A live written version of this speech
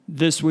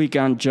This week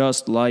on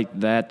Just Like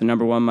That, the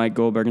number one Mike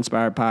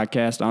Goldberg-inspired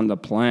podcast on the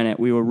planet,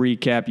 we will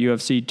recap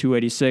UFC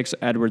 286,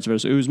 Edwards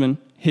vs. Usman,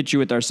 hit you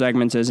with our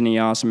segments, Isn't He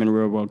Awesome, and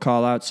Real World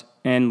Callouts,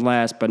 and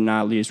last but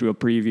not least, we'll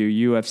preview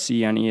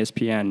UFC on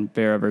ESPN,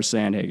 Vera vs.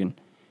 Sandhagen.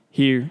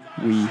 Here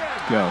we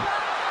go.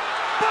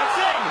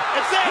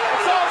 It's all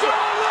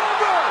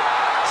over!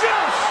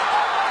 Just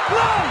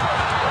like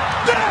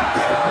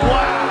that!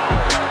 Wow!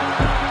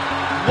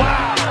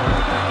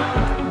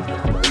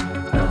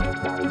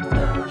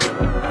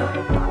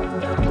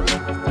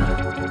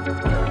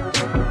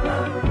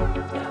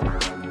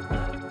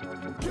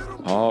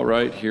 All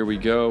right, here we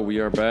go. We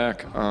are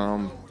back.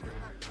 Out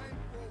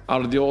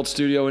of the old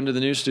studio into the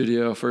new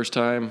studio. First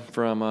time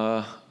from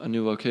a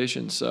new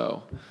location.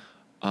 So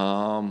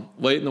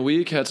late in the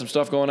week, had some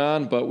stuff going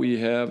on, but we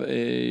have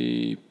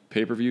a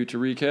pay-per-view to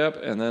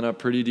recap and then a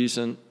pretty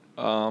decent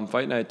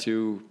fight night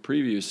to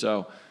preview.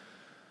 So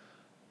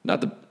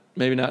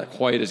maybe not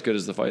quite as good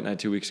as the fight night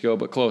 2 weeks ago,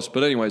 but close.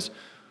 But anyways,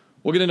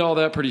 we'll get into all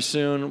that pretty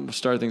soon. We'll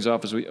start things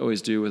off as we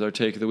always do with our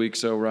take of the week.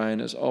 So Ryan,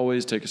 as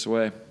always, take us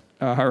away.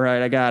 All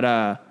right, I got,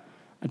 I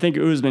think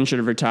Usman should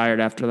have retired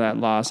after that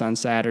loss on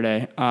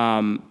Saturday.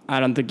 I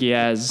don't think he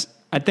has.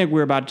 I think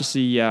we're about to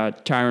see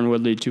Tyron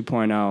Woodley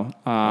 2.0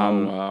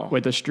 wow.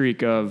 with a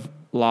streak of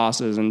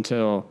losses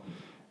until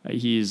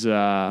he's,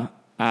 I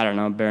don't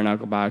know, bare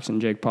knuckle boxing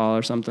Jake Paul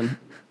or something.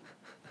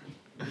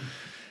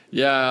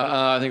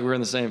 Yeah, I think we're on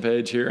the same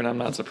page here, and I'm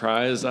not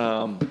surprised.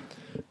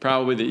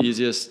 Probably the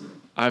easiest.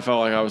 I felt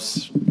like I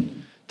was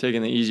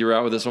taking the easy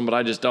route with this one, but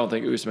I just don't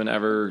think Usman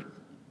ever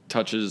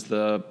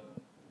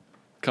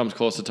comes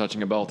close to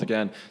touching a belt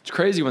again. It's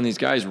crazy when these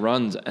guys'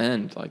 runs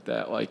end like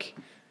that. Like,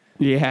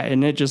 yeah,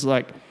 and it just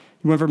like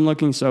he went from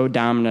looking so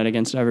dominant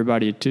against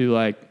everybody to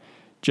like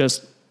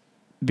just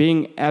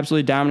being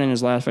absolutely dominant in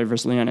his last fight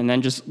versus Leon, and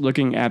then just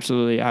looking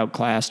absolutely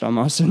outclassed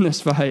almost in this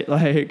fight.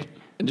 Like,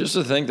 and just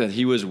to think that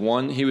he was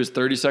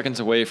 30 seconds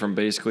away from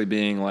basically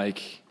being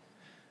like,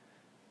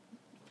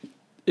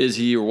 is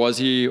he or was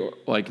he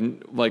like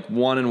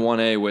 1 and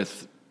 1A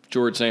with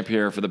George St.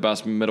 Pierre for the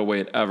best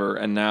middleweight ever,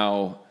 and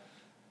now,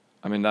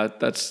 I mean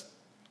that's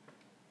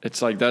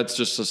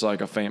just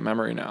like a faint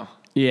memory now.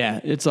 Yeah,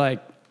 it's like,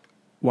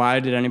 why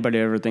did anybody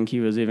ever think he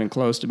was even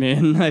close to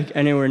being like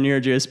anywhere near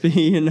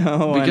GSP? You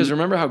know, because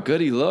remember how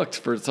good he looked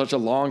for such a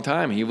long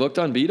time. He looked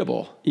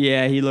unbeatable.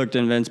 Yeah, he looked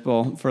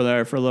invincible for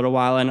a little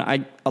while,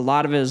 and a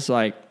lot of his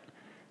like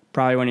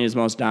probably when he was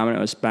most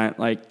dominant was spent.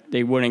 Like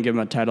they wouldn't give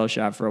him a title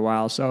shot for a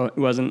while, so it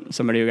wasn't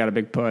somebody who got a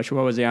big push.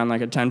 What was he on, like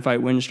a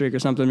 10-fight win streak or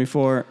something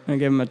before and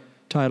gave him a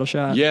title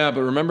shot? Yeah,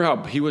 but remember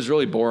how he was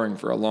really boring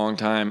for a long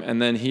time,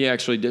 and then he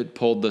actually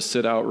pulled the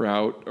sit out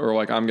route, or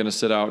like I'm going to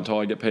sit out until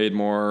I get paid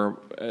more.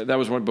 That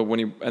was one. But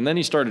then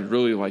he started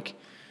really like,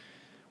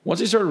 once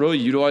he started really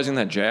utilizing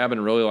that jab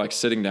and really like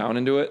sitting down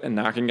into it and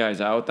knocking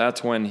guys out,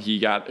 that's when he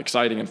got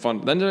exciting and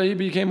fun. Then he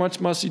became much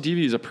must-see TV.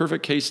 He's a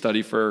perfect case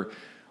study for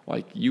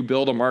like you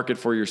build a market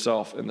for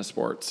yourself in the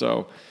sport.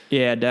 So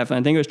yeah,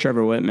 definitely. I think it was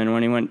Trevor Whitman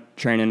when he went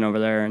training over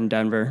there in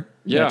Denver.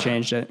 Yeah, that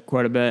changed it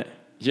quite a bit.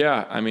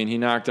 Yeah, I mean, he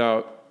knocked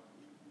out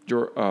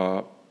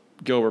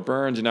Gilbert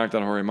Burns. He knocked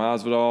out Jorge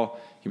Masvidal.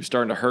 He was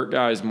starting to hurt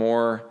guys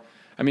more.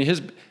 I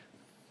mean,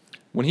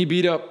 when he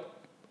beat up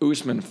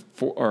Usman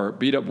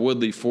beat up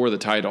Woodley for the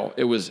title,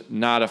 it was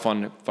not a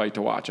fun fight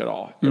to watch at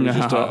all. It was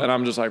and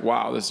I'm just like,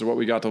 wow, this is what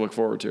we got to look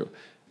forward to.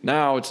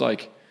 Now it's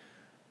like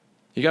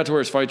he got to where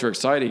his fights were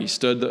exciting. He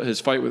stood his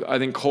fight with, I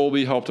think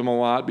Colby helped him a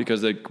lot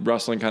because the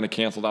wrestling kind of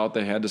canceled out.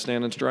 They had to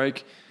stand and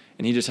strike.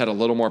 And he just had a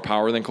little more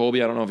power than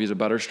Colby. I don't know if he's a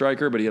better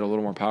striker, but he had a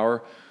little more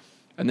power.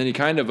 And then he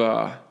kind of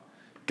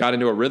got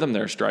into a rhythm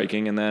there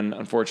striking, and then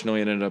unfortunately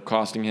it ended up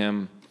costing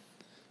him,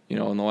 in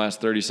the last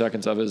 30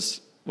 seconds of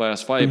his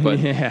last fight. But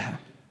yeah,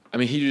 I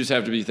mean, he just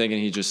have to be thinking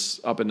he's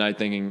just up at night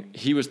thinking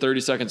he was 30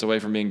 seconds away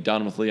from being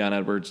done with Leon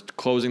Edwards,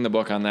 closing the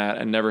book on that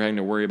and never having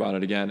to worry about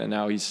it again. And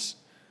now he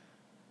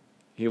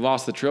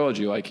lost the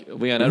trilogy. Like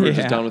Leon Edwards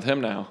is done with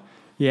him now.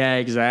 Yeah,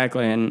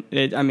 exactly. And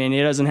he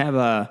doesn't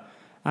have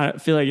I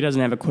feel like he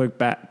doesn't have a quick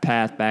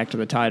path back to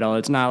the title.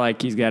 It's not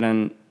like he's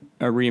getting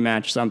a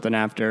rematch something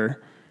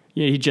after.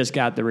 He just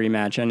got the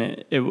rematch,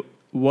 and it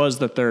was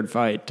the third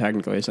fight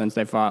technically since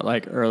they fought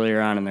like earlier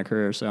on in their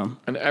career. So,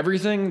 and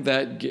everything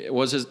that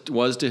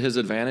was to his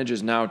advantage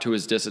is now to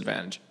his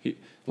disadvantage.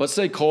 Let's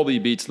say Colby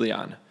beats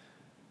Leon.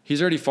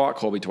 He's already fought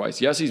Colby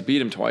twice. Yes, he's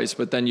beat him twice,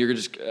 but then you're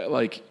just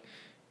like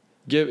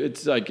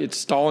it's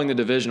stalling the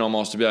division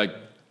almost to be like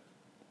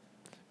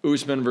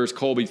Usman versus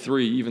Colby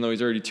 3, even though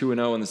he's already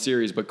 2-0 in the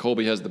series, but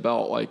Colby has the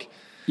belt. Like,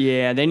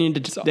 yeah, they need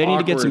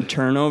to get some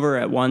turnover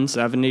at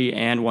 170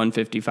 and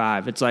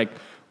 155. It's like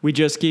we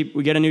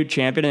get a new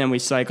champion and then we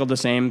cycle the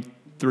same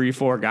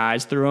 3-4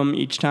 guys through them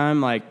each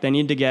time. Like they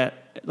need to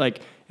get like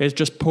it's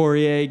just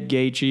Poirier,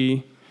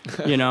 Gaethje,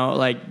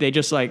 like they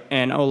just like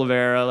and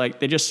Oliveira,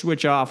 like they just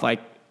switch off like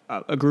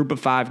a group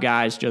of 5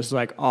 guys just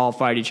like all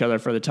fight each other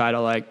for the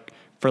title like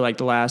for like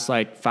the last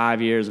like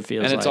 5 years, it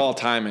feels like. And it's all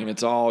timing.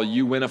 It's all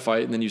you win a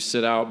fight and then you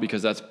sit out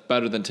because that's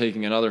better than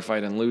taking another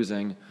fight and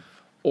losing.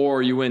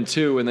 Or you win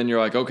 2 and then you're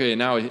like, okay,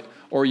 now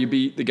or you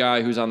beat the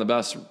guy who's on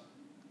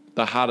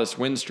the hottest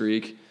win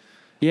streak.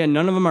 Yeah,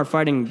 none of them are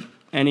fighting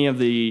any of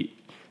the.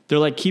 They're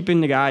like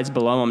keeping the guys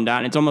below them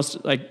down. It's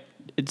almost like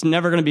it's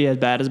never going to be as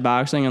bad as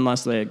boxing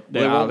unless they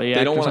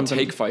don't want to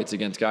take fights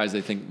against guys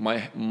they think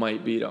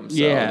might beat them. So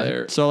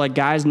yeah, so like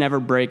guys never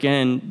break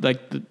in.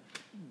 Like the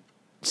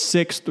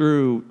 6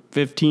 through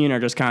 15 are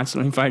just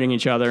constantly fighting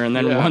each other, and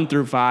then 1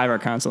 through 5 are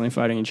constantly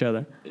fighting each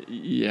other.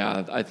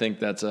 Yeah, I think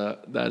that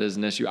is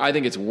an issue. I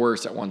think it's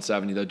worse at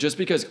 170 though, just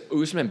because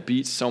Usman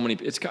beats so many.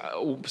 It's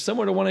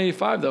similar to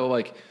 185 though.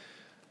 Like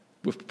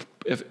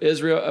if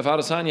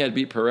Adesanya had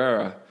beat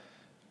Pereira,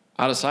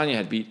 Adesanya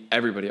had beat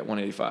everybody at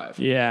 185.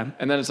 Yeah.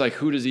 And then it's like,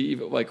 who does he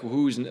even, like,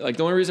 who's, like,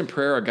 the only reason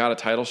Pereira got a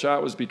title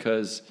shot was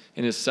because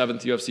in his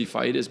 7th UFC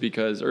fight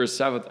or his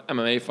 7th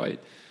MMA fight,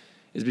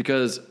 is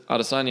because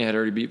Adesanya had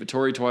already beat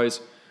Vettori twice,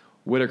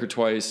 Whitaker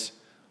twice.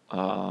 Who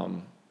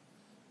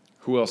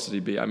else did he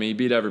beat? I mean, he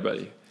beat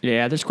everybody.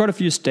 Yeah, there's quite a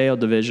few stale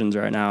divisions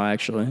right now,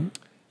 actually.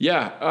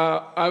 Yeah.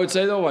 I would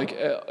say, though, like,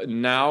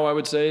 now I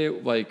would say,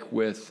 like,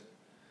 with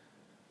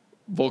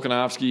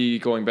Volkanovski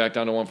going back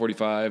down to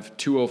 145,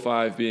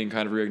 205 being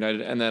kind of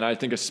reignited, and then I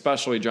think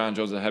especially John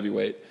Jones at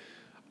heavyweight.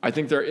 I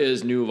think there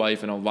is new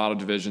life in a lot of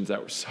divisions.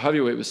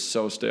 Heavyweight was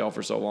so stale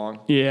for so long.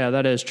 Yeah,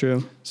 that is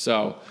true.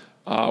 So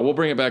we'll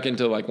bring it back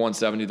into like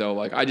 170 though.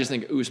 Like I just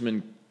think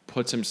Usman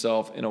puts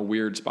himself in a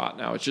weird spot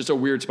now. It's just a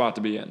weird spot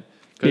to be in.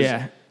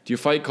 Yeah. Do you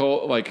fight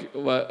Cole? Like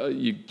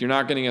you're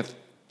not getting a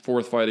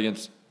 4th fight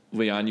against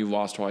Leon. You've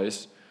lost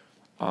twice.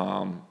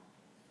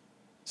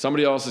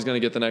 Somebody else is going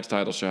to get the next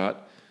title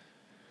shot.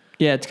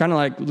 Yeah, it's kind of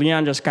like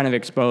Leon just kind of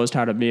exposed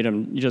how to beat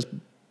him. You just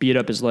beat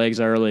up his legs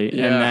early, and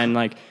then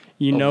like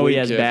he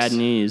has bad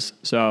knees.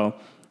 So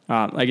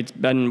like it's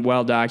been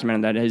well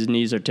documented that his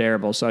knees are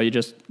terrible. So you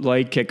just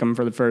leg kick him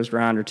for the first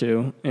round or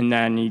two, and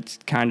then he's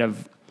kind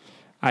of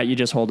you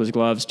just hold his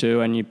gloves too,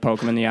 and you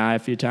poke him in the eye a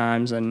few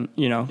times, and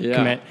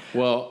commit.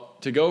 Well,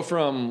 to go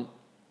from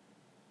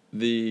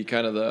the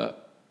kind of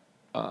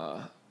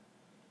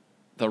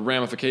the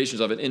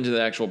ramifications of it into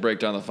the actual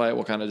breakdown of the fight,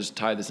 we'll kind of just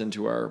tie this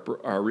into our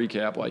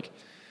recap. Like,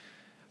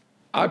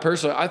 I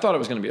thought it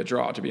was going to be a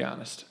draw, to be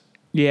honest.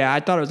 Yeah, I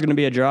thought it was going to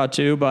be a draw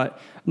too, but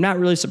I'm not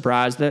really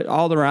surprised that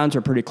all the rounds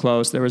were pretty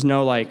close. There was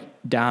no like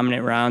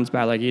dominant rounds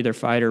by like either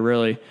fighter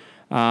really.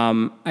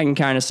 I can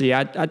kind of see.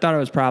 I thought it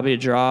was probably a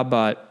draw,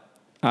 but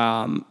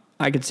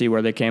I could see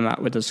where they came out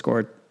with the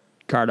score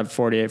card of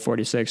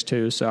 48-46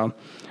 too. So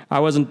I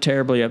wasn't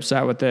terribly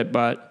upset with it,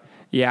 but.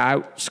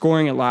 Yeah,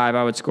 scoring it live,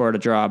 I would score it a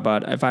draw,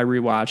 but if I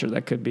rewatch it,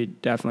 that could be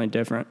definitely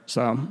different.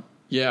 So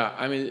yeah,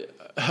 I mean,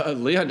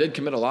 Leon did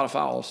commit a lot of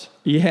fouls.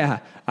 Yeah,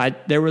 I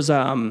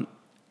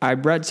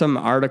read some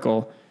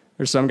article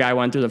or some guy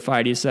went through the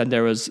fight. He said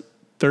there was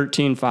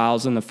 13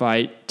 fouls in the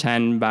fight,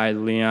 10 by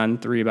Leon,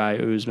 3 by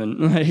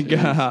Usman.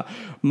 Like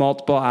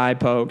multiple eye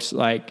pokes,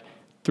 like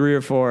 3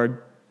 or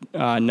 4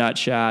 nut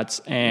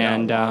shots,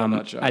 and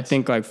nut shots. I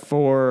think like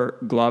 4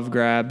 glove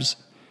grabs.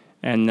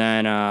 And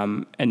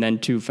then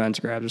 2 fence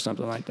grabs or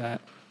something like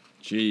that.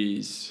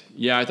 Jeez.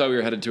 Yeah, I thought we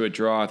were headed to a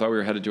draw. I thought we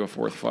were headed to a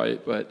 4th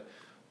fight. But,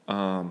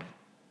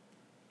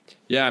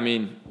 yeah, I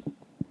mean,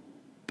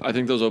 I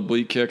think those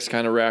oblique kicks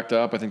kind of racked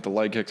up. I think the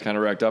leg kicks kind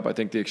of racked up. I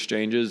think the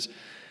exchanges.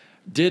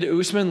 Did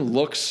Usman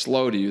look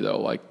slow to you,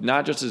 though? Like,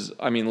 not just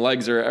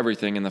legs are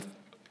everything in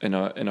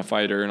a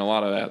fighter, in a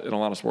lot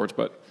of sports,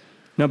 but.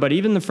 No, but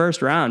even the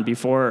first round,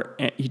 before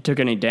he took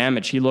any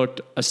damage, he looked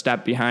a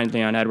step behind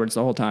Leon Edwards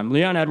the whole time.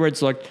 Leon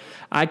Edwards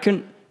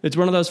it's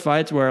one of those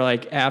fights where,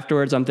 like,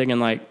 afterwards I'm thinking,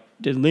 like,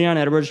 did Leon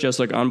Edwards just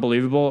look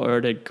unbelievable,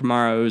 or did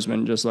Kamaru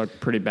Usman just look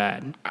pretty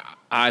bad?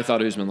 I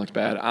thought Usman looked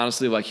bad.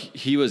 Honestly, like,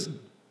 he was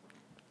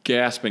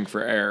gasping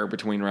for air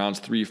between rounds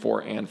 3,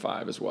 4, and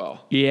 5 as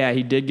well. Yeah,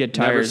 he did get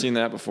tired. Never seen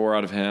that before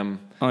out of him.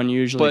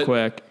 Unusually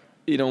quick.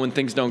 When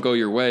things don't go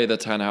your way,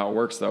 that's kind of how it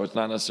works, though. It's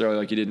not necessarily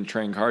like you didn't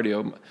train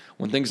cardio.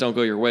 When things don't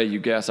go your way, you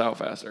gas out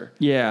faster.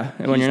 Yeah,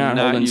 and when you're not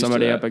holding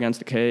somebody up against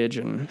the cage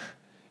and,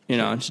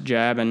 just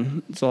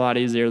jabbing, it's a lot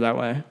easier that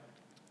way.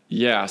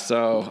 Yeah,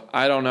 so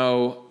I don't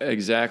know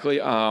exactly.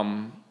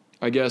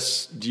 I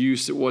guess,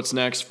 what's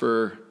next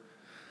for...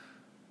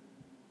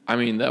 I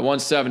mean, that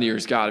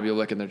 170er's got to be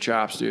licking their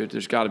chops, dude.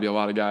 There's got to be a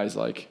lot of guys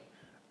like...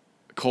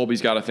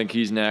 Colby's got to think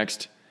he's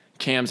next.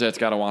 Khamzat's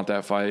got to want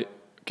that fight.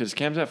 Does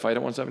Khamzat fight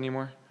at 170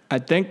 anymore? I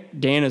think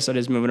Dana said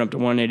he's moving up to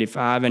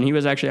 185, and he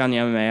was actually on the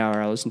MMA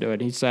Hour. I listened to it.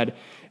 He said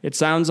it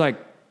sounds like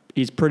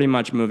he's pretty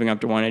much moving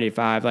up to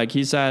 185. Like,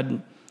 he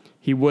said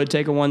he would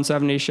take a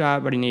 170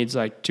 shot, but he needs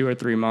like 2 or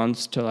 3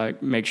 months to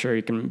like make sure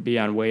he can be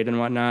on weight and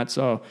whatnot.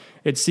 So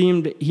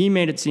he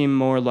made it seem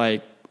more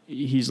like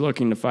he's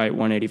looking to fight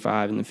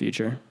 185 in the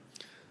future.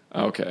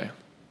 Okay.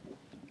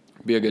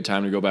 Be a good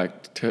time to go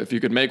back to, if you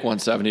could make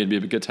 170, it'd be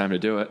a good time to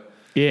do it.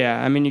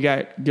 Yeah, I mean, you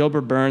got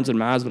Gilbert Burns and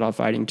Masvidal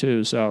fighting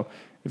too. So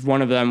if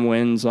one of them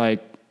wins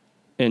like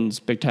in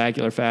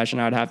spectacular fashion,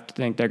 I'd have to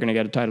think they're going to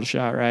get a title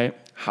shot, right?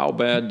 How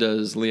bad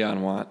does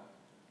Leon want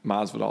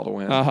Masvidal to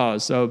win? Oh,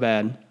 so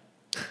bad.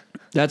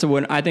 That's a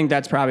win. I think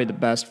that's probably the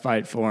best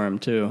fight for him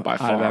too, by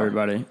far, out of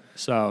everybody.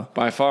 So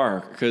by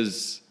far,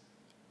 because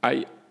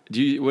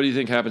What do you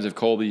think happens if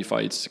Colby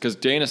fights? Because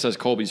Dana says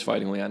Colby's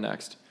fighting Leon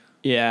next.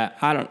 Yeah,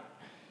 I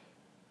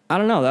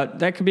don't know.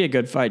 That could be a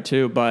good fight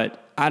too,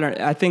 but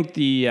I think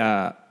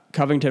the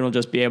Covington will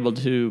just be able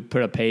to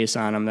put a pace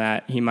on him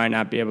that he might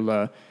not be able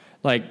to,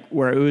 like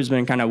where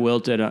Usman kind of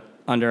wilted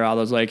under all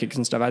those leg kicks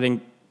and stuff. I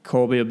think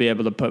Colby will be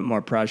able to put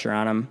more pressure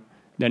on him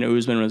than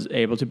Usman was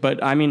able to.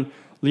 But I mean,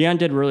 Leon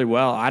did really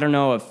well. I don't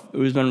know if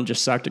Usman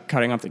just sucked at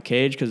cutting off the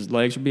cage because his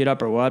legs were beat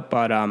up or what,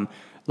 but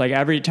like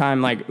every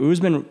time, like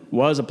Usman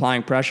was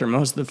applying pressure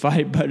most of the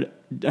fight, but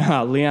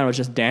Leon was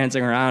just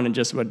dancing around and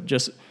would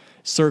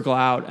circle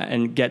out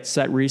and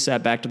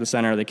reset back to the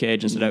center of the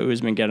cage instead of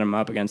Usman getting him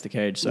up against the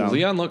cage. So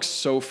Leon looks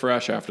so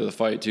fresh after the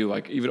fight too.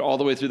 Like even all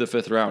the way through the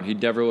 5th round, he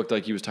never looked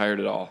like he was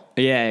tired at all.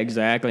 Yeah,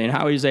 exactly. And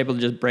how he was able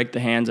to just break the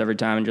hands every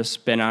time and just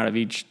spin out of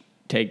each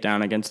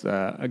takedown against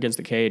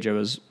the cage,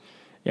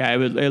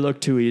 it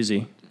looked too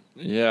easy.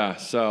 Yeah.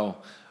 So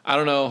I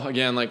don't know.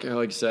 Again, like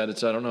you said,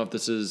 I don't know if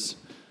this is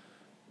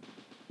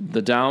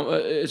the down.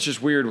 It's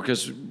just weird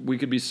because we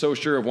could be so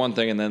sure of one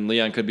thing, and then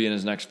Leon could be in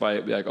his next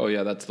fight, be like, oh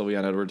yeah, that's the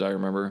Leon Edwards I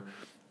remember.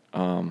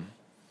 I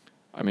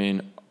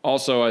mean,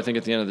 also I think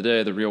at the end of the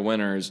day, the real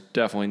winner is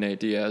definitely Nate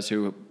Diaz,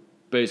 who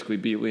basically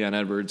beat Leon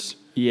Edwards.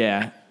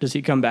 Yeah. Does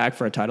he come back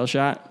for a title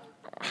shot?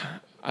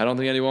 I don't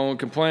think anyone would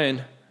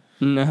complain.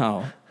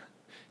 No,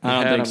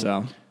 I don't think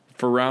so.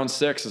 For round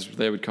 6, as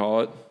they would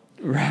call it.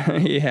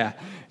 Yeah.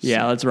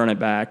 Yeah. Let's run it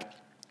back.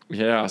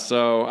 Yeah.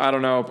 So I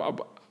don't know.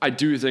 I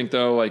do think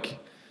though, like.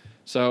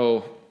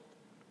 So,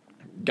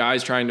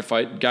 guys trying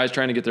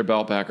to get their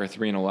belt back are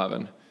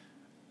 3-11.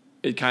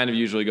 It kind of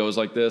usually goes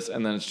like this,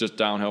 and then it's just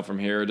downhill from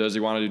here. Does he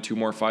want to do 2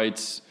 more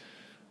fights,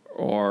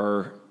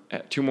 or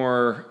 2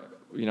 more,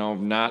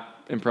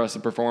 not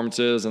impressive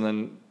performances, and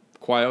then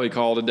quietly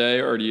call it a day,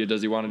 or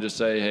does he want to just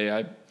say,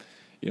 hey,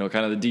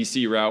 kind of the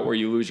DC route where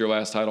you lose your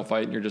last title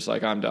fight and you're just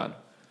like, I'm done?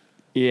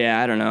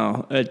 Yeah, I don't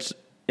know.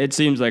 It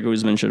seems like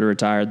Usman should have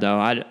retired though.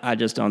 I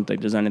just don't think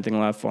there's anything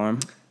left for him.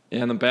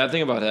 And the bad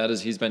thing about that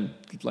is he's been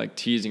like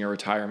teasing a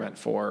retirement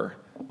for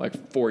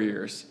like 4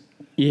 years.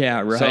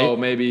 Yeah, right. So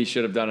maybe he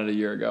should have done it a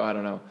year ago. I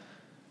don't know.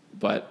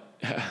 But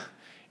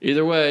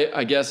either way,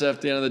 I guess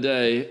at the end of the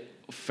day,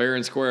 fair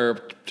and square,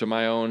 to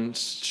my own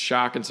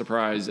shock and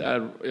surprise,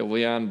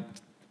 Leon,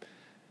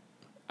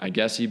 I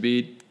guess he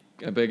beat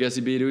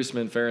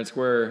Usman fair and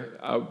square.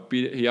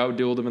 He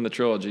outdueled him in the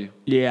trilogy.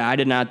 Yeah, I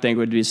did not think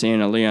we'd be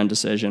seeing a Leon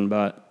decision,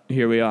 but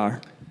here we are.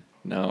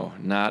 No,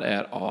 not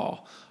at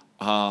all.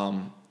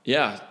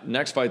 Yeah,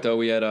 next fight, though,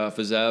 we had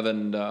Fiziev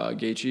and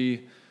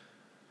Gaethje.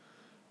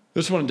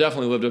 This one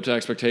definitely lived up to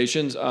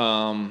expectations.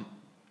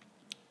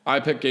 I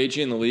picked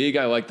Gaethje in the league.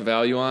 I like the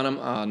value on him.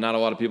 Not a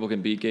lot of people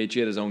can beat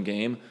Gaethje at his own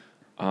game.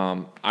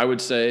 I would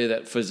say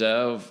that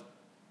Fiziev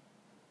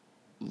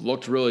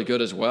looked really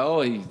good as well.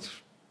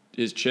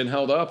 His chin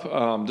held up.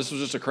 This was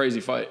just a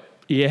crazy fight.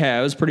 Yeah,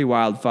 it was a pretty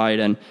wild fight.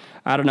 And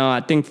I don't know, I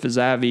think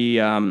Fiziev,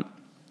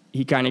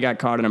 he kind of got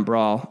caught in a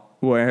brawl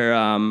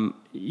where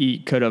he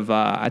could have,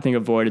 I think,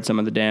 avoided some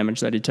of the damage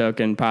that he took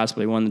and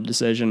possibly won the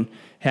decision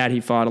had he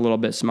fought a little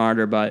bit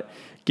smarter. But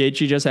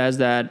Gaethje just has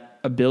that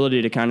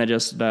ability to kind of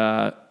just,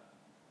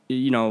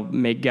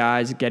 make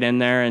guys get in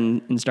there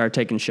and start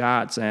taking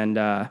shots. And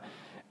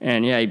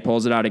yeah, he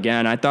pulls it out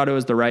again. I thought it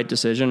was the right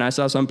decision. I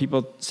saw some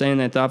people saying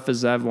they thought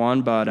Fiziev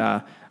won, but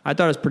I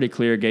thought it was pretty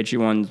clear Gaethje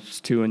won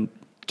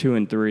 2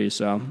 and 3.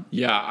 So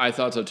yeah, I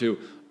thought so too.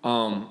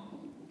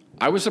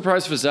 I was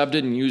surprised Fiziev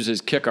didn't use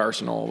his kick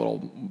arsenal a little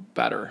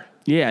better.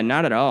 Yeah,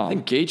 not at all. I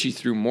think Gaethje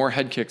threw more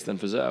head kicks than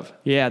Fiziev.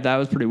 Yeah, that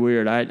was pretty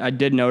weird. I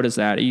did notice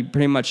that. He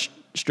pretty much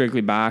strictly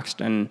boxed,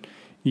 and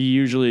he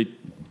usually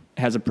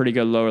has a pretty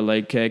good lower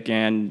leg kick,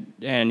 and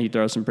he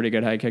throws some pretty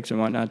good head kicks and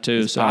whatnot too.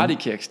 His body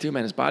kicks too,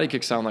 man. His body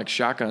kicks sound like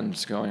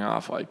shotguns going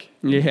off.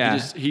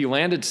 He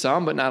landed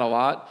some, but not a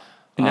lot.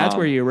 And that's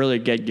where you really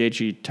get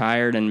Gaethje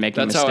tired and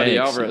making mistakes. That's how Eddie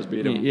Alvarez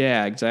beat him.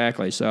 Yeah,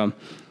 exactly. So,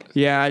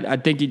 yeah, I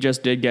think he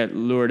just did get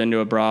lured into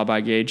a brawl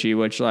by Gaethje,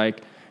 which,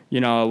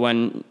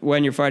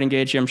 when you're fighting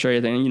Gaethje, I'm sure you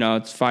think,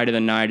 it's fight of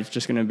the night. It's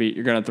just you're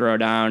going to throw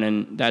down,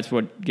 and that's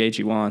what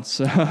Gaethje wants.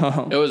 So.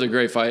 It was a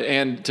great fight.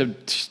 And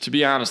to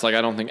be honest,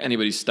 I don't think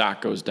anybody's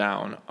stock goes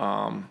down.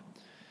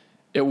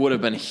 It would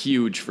have been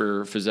huge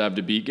for Fiziev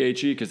to beat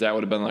Gaethje because that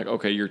would have been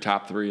okay, you're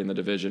top 3 in the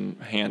division,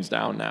 hands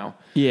down now.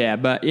 Yeah,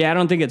 but I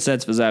don't think it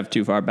sets Fiziev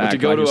too far back. To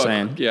go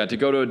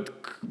to a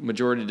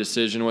majority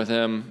decision with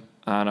him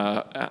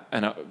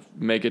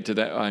make it to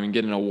that.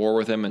 Get in a war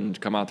with him and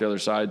come out the other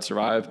side,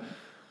 survive.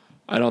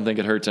 I don't think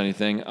it hurts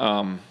anything.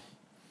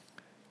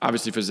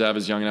 Obviously, Fiziev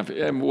is young enough.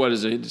 And what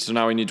is it? So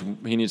now he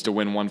needs to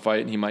win one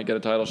fight, and he might get a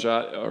title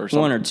shot or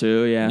something. 1 or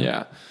 2, yeah.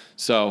 Yeah.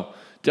 So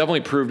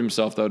definitely proved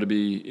himself though to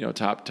be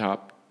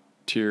top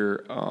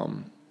tier.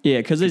 Yeah,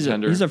 because he's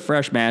a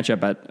fresh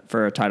matchup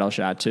for a title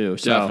shot too.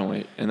 So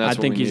definitely, and that's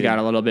I think he's got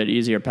a little bit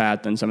easier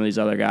path than some of these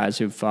other guys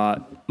who've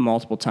fought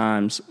multiple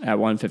times at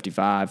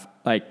 155.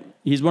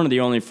 He's one of the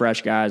only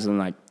fresh guys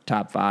in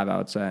top 5, I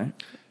would say.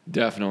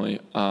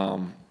 Definitely.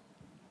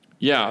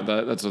 Yeah,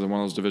 that's one of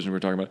those divisions we're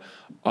talking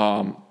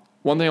about.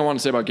 One thing I want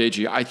to say about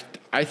Gaethje,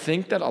 I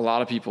think that a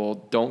lot of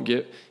people don't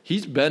get.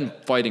 He's been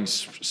fighting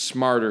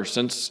smarter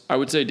since, I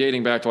would say,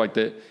 dating back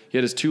to he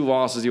had his 2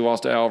 losses. He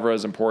lost to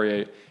Alvarez and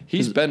Poirier.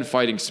 He's been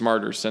fighting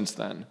smarter since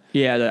then.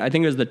 Yeah, I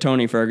think it was the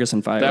Tony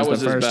Ferguson fight. That was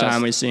the first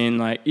time we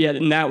seen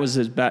and that was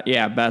his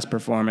best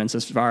performance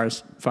as far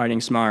as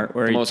fighting smart.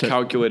 Where the most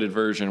calculated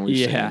version we've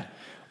seen. Yeah,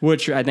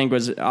 which I think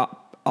was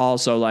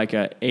also like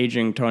a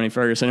aging Tony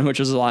Ferguson, which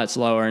was a lot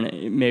slower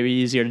and maybe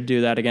easier to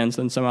do that against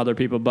than some other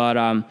people.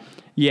 But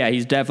yeah,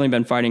 he's definitely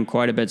been fighting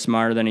quite a bit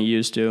smarter than he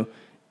used to.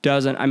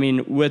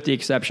 With the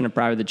exception of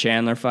probably the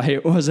Chandler fight,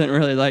 it wasn't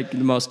really like the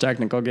most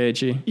technical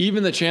Gaethje.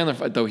 Even the Chandler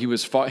fight, though, he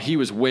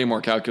was way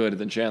more calculated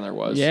than Chandler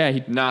was. Yeah.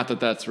 Not that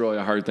that's really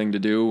a hard thing to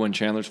do when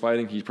Chandler's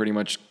fighting. He pretty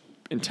much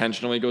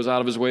intentionally goes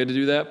out of his way to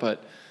do that,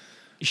 but...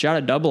 He shot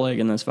a double leg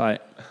in this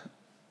fight.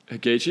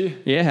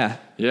 Gaethje? Yeah.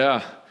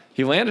 Yeah.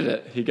 He landed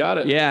it. He got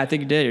it. Yeah, I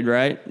think he did,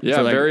 right?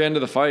 Yeah, very end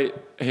of the fight.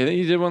 I think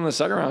he did one in the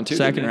second round, too.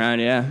 Second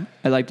round, yeah.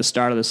 I like the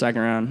start of the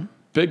second round.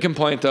 Big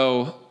complaint,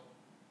 though,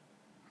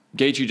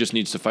 Gaethje just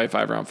needs to fight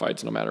 5-round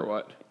fights no matter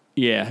what.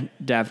 Yeah,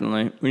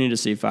 definitely. We need to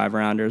see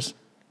 5-rounders.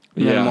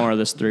 No more of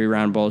this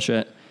 3-round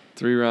bullshit.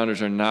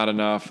 3-rounders are not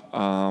enough.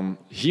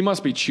 He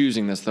must be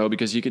choosing this, though,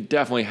 because he could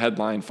definitely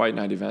headline fight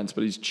night events,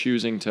 but he's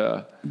choosing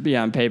to... be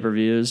on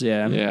pay-per-views,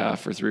 yeah. Yeah,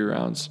 for 3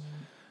 rounds.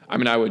 I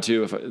mean, I would,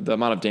 too, if the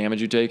amount of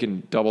damage you take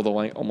and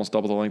almost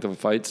double the length of a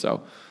fight.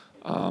 So,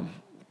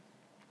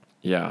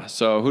 yeah.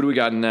 So, who do we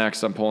got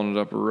next? I'm pulling it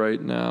up right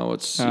now.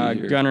 Let's see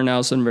here. Gunnar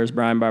Nelson versus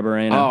Brian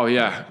Barberena. Oh,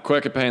 yeah.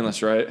 Quick and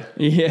painless, right?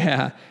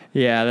 Yeah.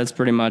 Yeah, that's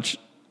pretty much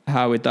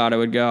how we thought it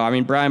would go. I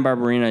mean, Brian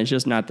Barberena is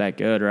just not that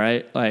good,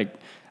 right? Like,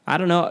 I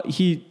don't know.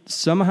 He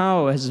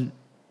somehow has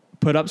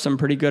put up some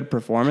pretty good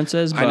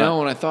performances. But I know,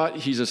 and I thought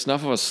he's a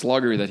snuff of a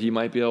slugger that he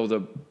might be able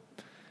to...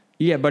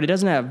 Yeah, but he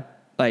doesn't have,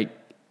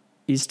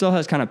 he still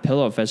has kind of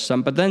pillow fish,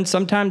 but then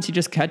sometimes he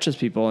just catches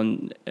people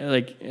and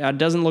it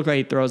doesn't look like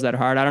he throws that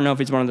hard. I don't know if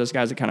he's one of those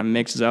guys that kind of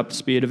mixes up the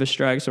speed of his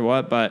strikes or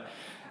what, but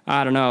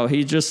I don't know.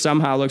 He just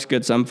somehow looks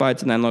good some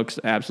fights and then looks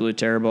absolutely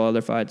terrible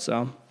other fights.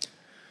 So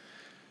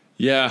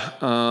yeah,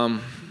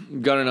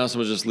 Gunnar Nelson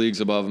was just leagues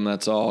above him.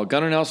 That's all.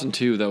 Gunnar Nelson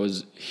too,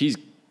 he's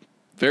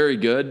very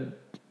good.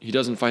 He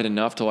doesn't fight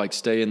enough to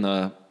stay in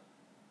the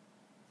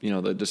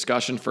the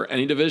discussion for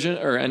any division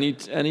or any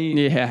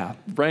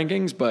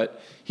rankings, but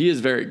he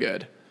is very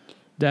good.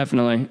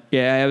 Definitely.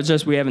 Yeah, it was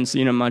just we haven't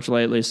seen him much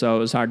lately, so it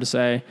was hard to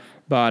say.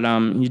 But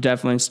he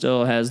definitely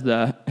still has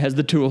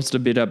the tools to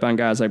beat up on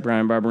guys like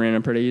Brian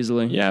Barberena pretty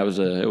easily. Yeah, it was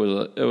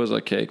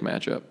a cake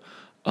matchup.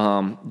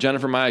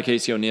 Jennifer Maia,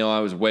 Casey O'Neill, I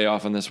was way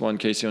off on this one.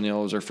 Casey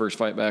O'Neill was her first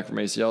fight back from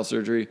ACL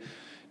surgery.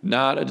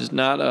 Not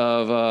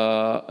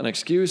of an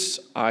excuse.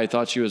 I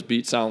thought she was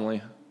beat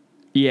soundly.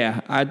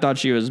 Yeah, I thought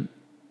she was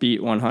beat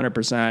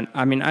 100%.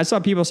 I mean, I saw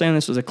people saying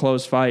this was a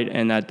close fight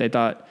and that they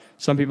thought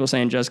some people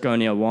saying Jessica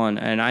O'Neill won,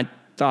 and I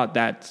thought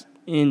that's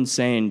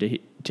insane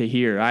to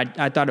hear.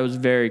 I thought it was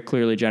very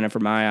clearly Jennifer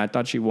Maia. I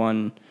thought she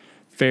won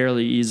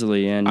fairly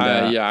easily. And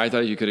I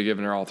thought you could have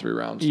given her all 3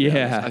 rounds.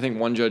 Yeah. I think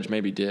one judge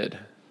maybe did.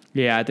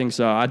 Yeah, I think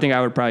so. I think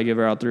I would probably give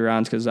her all 3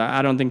 rounds because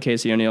I don't think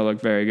Casey O'Neill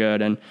looked very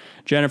good, and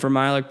Jennifer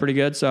Maia looked pretty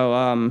good,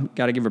 so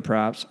got to give her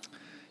props.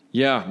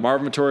 Yeah,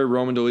 Marvin Vettori,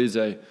 Roman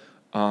Dolidze.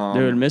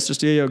 Dude, Mr.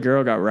 Steal Your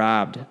Girl got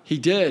robbed. He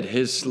did.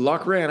 His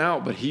luck ran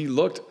out, but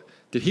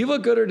did he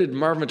look good or did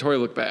Marvin Vettori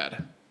look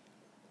bad?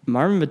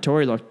 Marvin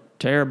Vettori looked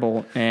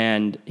terrible,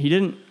 and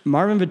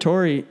Marvin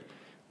Vettori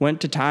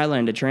went to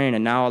Thailand to train,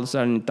 and now all of a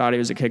sudden thought he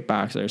was a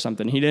kickboxer or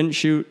something. He didn't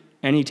shoot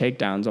any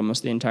takedowns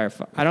almost the entire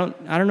fight. I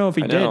don't know if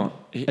he did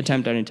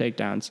attempt any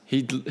takedowns.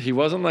 He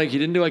wasn't he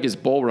didn't do his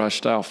bull rush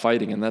style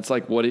fighting, and that's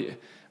Marvin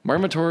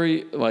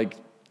Vettori,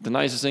 the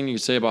nicest thing you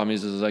could say about him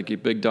is a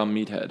big dumb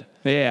meathead.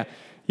 Yeah.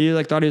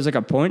 He thought he was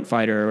a point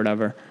fighter or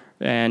whatever.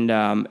 And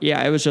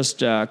it was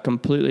just a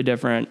completely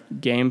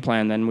different game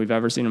plan than we've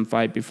ever seen him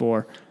fight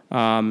before.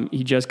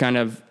 He just kind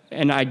of,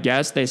 and I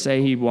guess they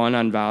say he won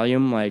on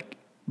volume,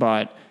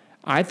 but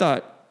I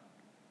thought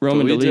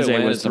Roman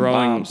Dolidze was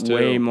throwing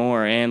way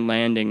more and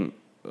landing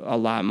a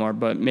lot more.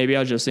 But maybe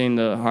I was just seeing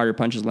the harder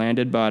punches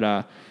landed. But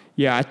I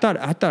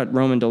thought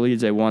Roman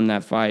Dolidze won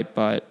that fight,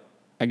 but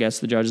I guess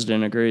the judges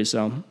didn't agree.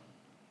 So.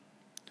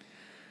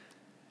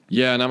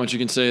 Yeah, not much you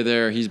can say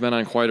there. He's been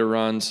on quite a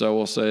run, so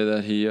we'll say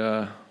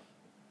that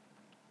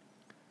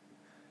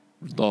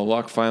the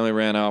luck finally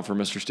ran out for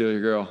Mr. Steal Your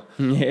Girl.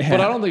 Yeah.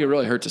 But I don't think it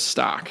really hurts his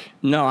stock.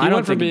 No, I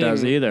don't think it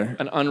does either.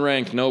 An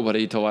unranked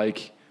nobody to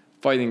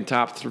fighting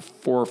top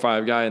 4 or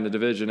 5 guy in the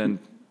division and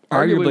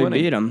arguably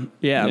beat him.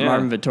 Yeah,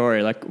 Marvin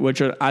Vettori,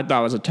 which I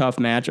thought was a tough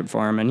matchup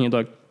for him, and he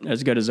looked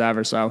as good as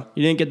ever. So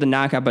he didn't get the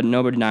knockout, but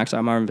nobody knocks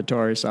out Marvin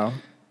Vettori. So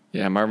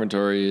yeah, Marvin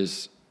Vettori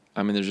is.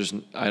 I mean,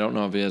 I don't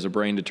know if he has a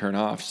brain to turn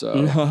off. So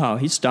no,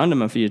 he stunned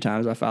him a few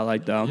times. I felt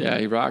like though. Yeah,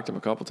 he rocked him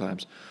a couple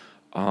times.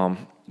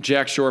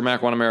 Jack Shore,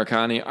 Makwan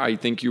Americani. I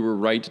think you were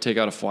right to take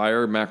out a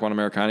flyer. Makwan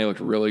Americani looked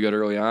really good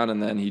early on,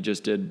 and then he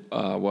just did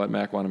what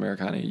Makwan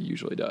Americani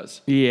usually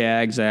does. Yeah,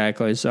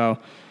 exactly. So,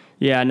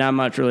 yeah, not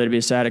much really to be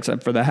said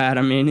except for that.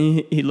 I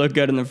mean, he looked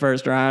good in the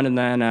first round, and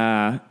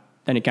then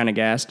then he kind of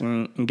gassed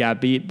and got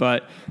beat.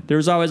 But there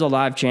was always a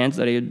live chance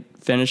that he'd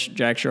finish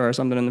Jack Shore or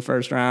something in the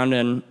first round,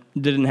 and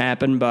it didn't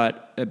happen.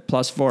 But at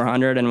plus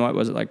 400 and what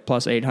was it, like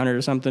plus 800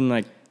 or something,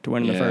 like to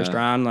win the first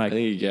round. Like I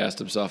think he gassed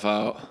himself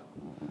out.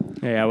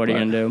 Yeah, what are you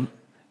gonna do?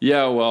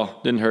 Yeah,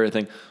 well, didn't hurt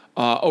anything.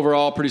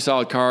 Overall, pretty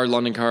solid card.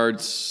 London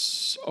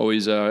cards,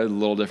 always a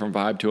little different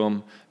vibe to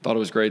them. Thought it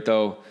was great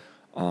though.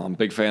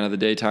 Big fan of the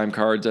daytime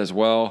cards as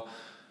well.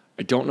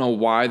 I don't know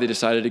why they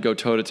decided to go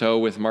toe-to-toe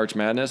with March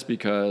Madness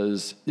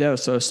because... Yeah, it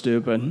was so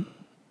stupid.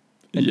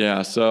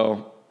 Yeah,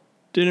 so...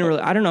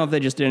 I don't know if they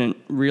just didn't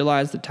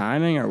realize the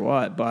timing or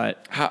what,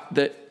 but...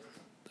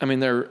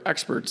 they're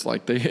experts.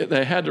 Like,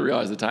 they had to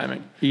realize the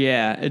timing.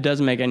 Yeah, it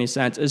doesn't make any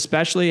sense,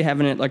 especially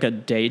having it like a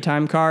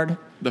daytime card.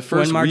 The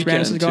first when March weekend,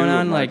 Madness is going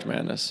on, March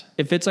Madness.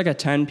 If it's like a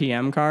 10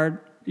 p.m. card,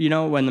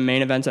 when the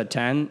main event's at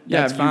 10,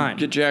 that's fine.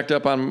 You get jacked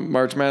up on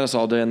March Madness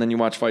all day and then you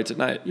watch fights at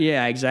night.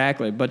 Yeah,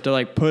 exactly. But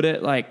to put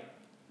it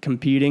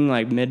competing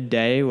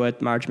midday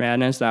with March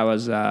Madness, that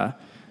was a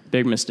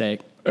big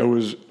mistake. That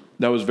was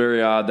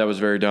very odd. That was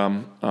very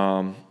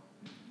dumb.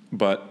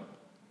 But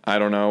I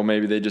don't know.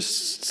 Maybe they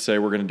just say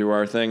we're going to do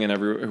our thing and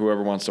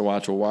whoever wants to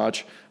watch will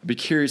watch. I'd be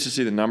curious to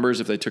see the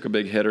numbers if they took a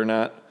big hit or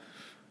not.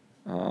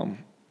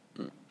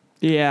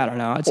 Yeah, I don't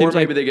know. Or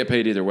maybe they get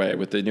paid either way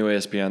with the new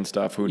ESPN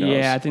stuff. Who knows?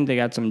 Yeah, I think they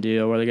got some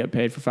deal where they get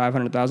paid for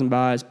 500,000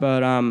 buys.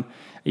 But,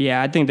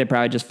 I think they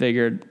probably just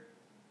figured,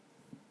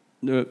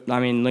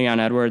 Leon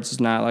Edwards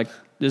is not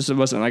this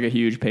wasn't a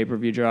huge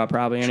pay-per-view draw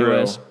probably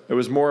anyways. True. It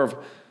was more of,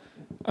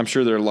 I'm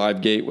sure their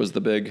live gate was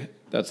the big,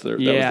 that was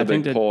the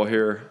big pull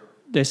here.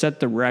 They set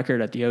the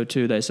record at the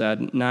O2, they said,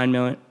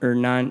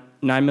 $9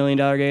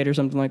 million gate or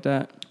something like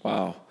that.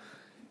 Wow.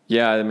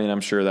 Yeah,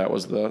 I'm sure that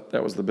was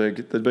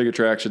the big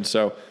attraction.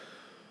 So,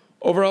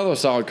 overall, though,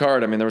 solid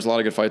card. There was a lot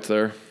of good fights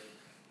there.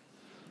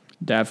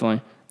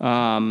 Definitely.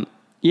 I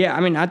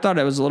thought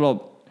it was a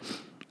little,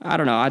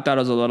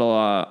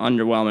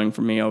 underwhelming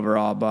for me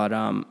overall, but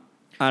I don't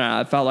know.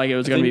 I felt like it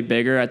was going to be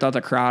bigger. I thought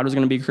the crowd was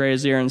going to be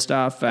crazier and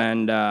stuff.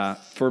 And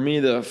for me,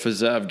 the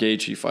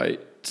Fiziev-Gaethje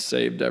fight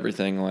saved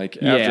everything. After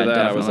that, definitely.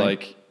 I was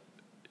like,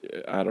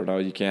 I don't know.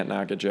 You can't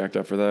not get jacked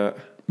up for that.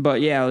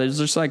 But yeah, it's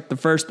just the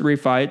first three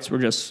fights were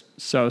just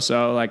so.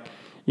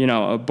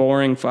 A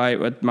boring fight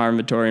with Marvin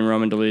Vettori and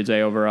Roman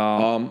Dolidze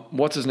overall.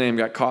 What's his name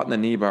got caught in the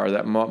knee bar?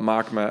 That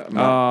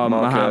Makayev,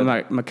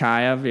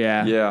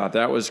 yeah. Yeah,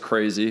 that was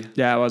crazy.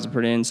 Yeah, it was a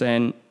pretty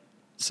insane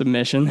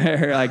submission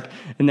there.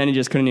 And then he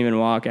just couldn't even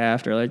walk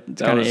after.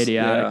 It's kind of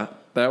idiotic. Yeah,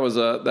 that was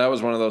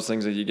one of those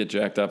things that you get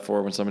jacked up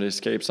for when somebody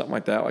escapes something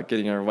like that, like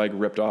getting their leg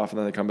ripped off and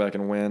then they come back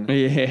and win.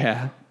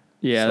 Yeah,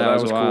 so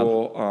that was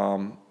wild.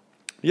 Cool.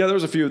 There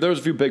was a few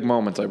big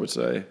moments, I would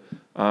say.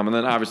 And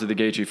then obviously the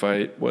Gaethje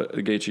fight,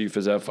 the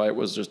Gaethje-Fiziev fight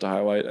was just a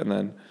highlight. And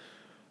then,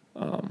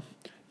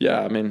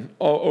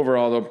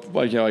 overall, though,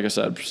 like I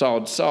said,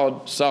 solid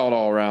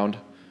all around.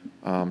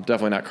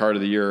 Definitely not card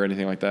of the year or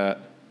anything like that.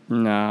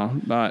 No,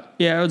 but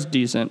yeah, it was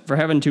decent for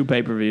having two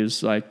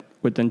pay-per-views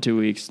within 2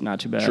 weeks. Not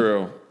too bad.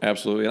 True,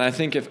 absolutely. And I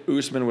think if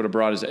Usman would have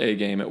brought his A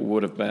game, it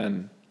would have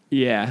been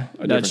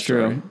that's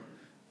true.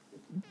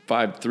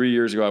 3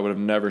 years ago, I would have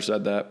never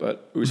said that,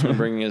 but Usman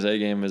bringing his A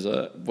game was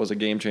a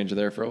game changer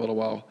there for a little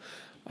while.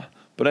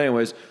 But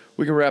anyways,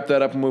 we can wrap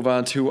that up and move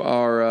on to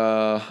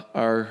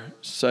our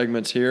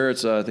segments here.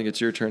 I think it's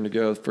your turn to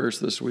go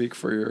first this week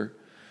for your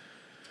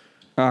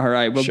all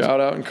right. Shout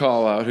out and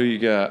call out. Who you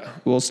got?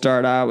 We'll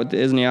start out with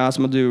Isn't He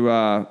Awesome? We'll do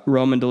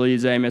Roman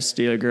Dolidze, Miss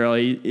Steeler Girl.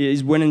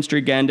 His winning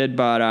streak ended,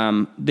 but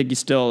I think he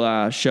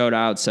still showed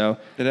out, so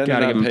got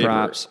to give him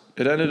props.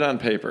 It ended on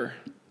paper.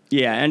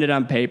 Yeah, ended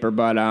on paper,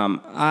 but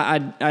I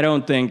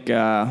don't think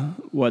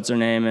what's her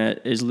name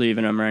is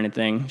leaving him or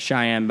anything.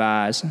 Cheyenne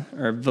Buys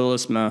or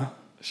Villisma.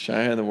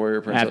 Cheyenne the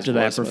Warrior Princess. After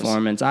that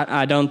performance,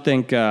 I don't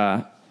think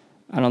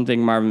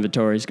Marvin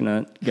Vettori's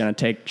gonna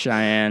take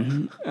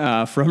Cheyenne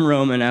from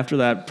Roman after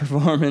that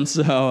performance.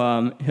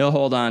 So he'll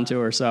hold on to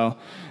her. So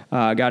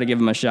got to give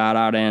him a shout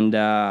out. And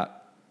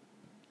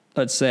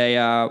let's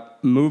say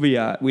movie.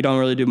 We don't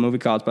really do movie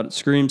calls, but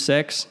Scream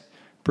 6,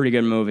 pretty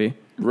good movie.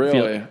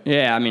 Really?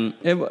 Yeah,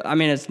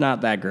 it's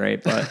not that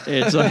great, but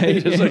it's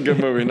it's a good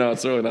movie. No,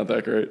 it's really not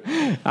that great.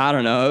 I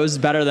don't know. It was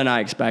better than I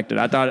expected.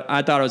 I thought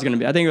it was gonna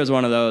be. I think it was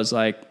one of those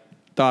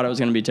thought it was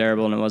gonna be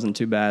terrible and it wasn't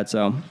too bad.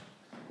 So.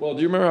 Well,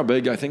 do you remember how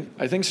big? I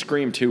think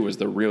Scream 2 was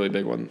the really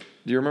big one.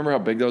 Do you remember how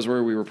big those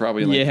were? We were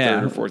probably in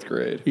third or fourth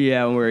grade.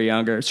 Yeah, when we were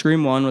younger.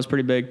 Scream 1 was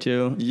pretty big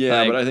too.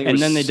 Yeah, but I think it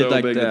was big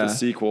that the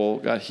sequel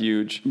got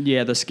huge.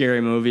 Yeah, the Scary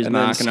Movies and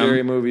knocking then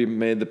Scary Movie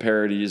made the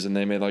parodies, and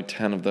they made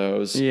 10 of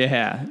those.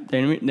 Yeah,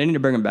 they need to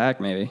bring them back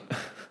maybe.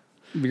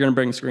 If you're going to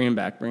bring Scream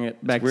back, bring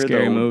it back to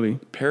Scary Movie.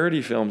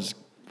 Parody films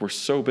were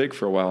so big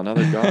for a while. Now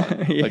they're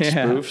gone. Yeah.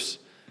 Spoofs.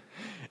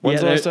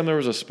 When's the last time there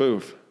was a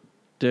spoof?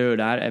 Dude,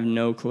 I have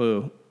no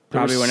clue.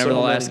 Probably whenever the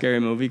last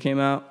Scary Movie came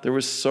out. There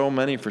was so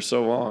many for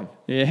so long.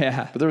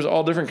 Yeah. But there was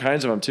all different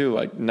kinds of them,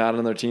 too. Not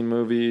Another Teen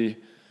Movie,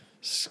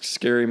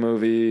 Scary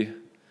Movie.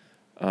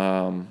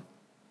 There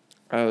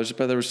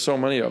was so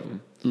many of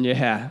them.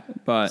 Yeah,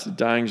 but It's a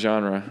dying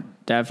genre.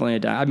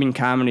 definitely I mean,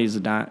 comedy's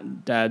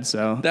dead,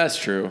 so. That's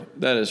true.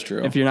 That is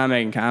true. If you're not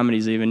making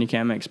comedies even, you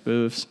can't make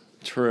spoofs.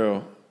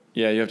 True.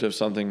 Yeah, you have to have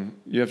something.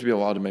 You have to be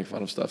allowed to make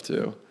fun of stuff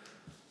too.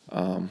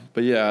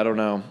 But yeah, I don't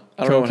know.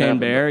 I don't know what Cocaine happened,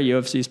 Bear,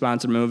 UFC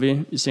sponsored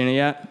movie. You seen it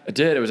yet? I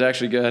did. It was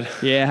actually good.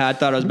 Yeah, I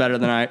thought it was better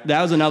than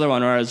that was another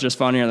one where it was just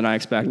funnier than I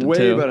expected. Way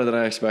too. better than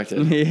I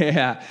expected.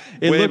 Yeah,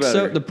 it Way looked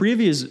better. so. The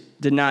previews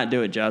did not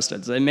do it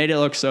justice. They made it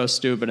look so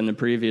stupid in the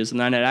previews, and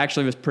then it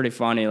actually was pretty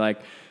funny.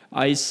 Like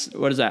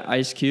what is that?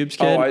 Ice Cube's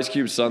kid. Oh, Ice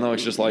Cube's son that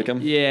looks just like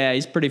him. Yeah,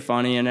 he's pretty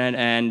funny in it,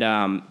 and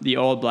the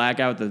old black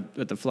guy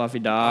with the fluffy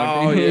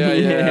dog. Oh, yeah,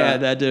 yeah.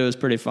 that dude was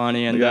pretty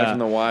funny, and The guy from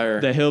The Wire.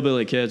 The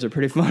hillbilly kids are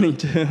pretty funny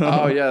too.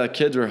 Oh yeah, the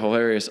kids were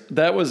hilarious.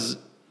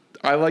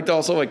 I liked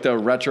also like the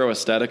retro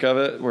aesthetic of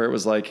it, where it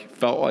was like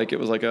felt like it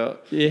was like a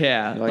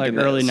yeah, like like in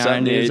the early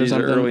 70s '90s or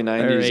something, early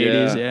 90s,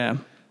 80s, yeah.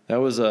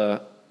 That was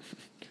a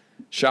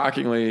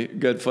shockingly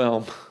good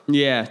film.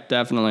 Yeah,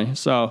 definitely.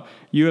 So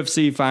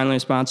UFC finally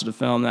sponsored a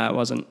film that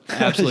wasn't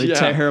absolutely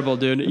Yeah. terrible,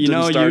 dude. You Didn't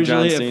know, star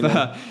usually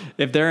John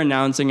if they're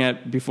announcing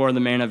it before the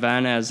main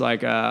event as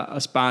like a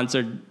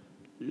sponsor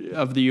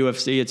of the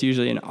UFC, it's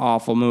usually an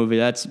awful movie.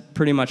 That's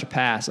pretty much a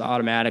pass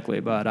automatically.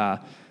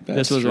 But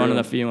this was one of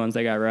true. the few ones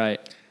they got right.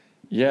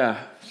 Yeah,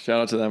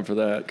 shout out to them for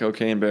that.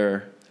 Cocaine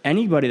Bear.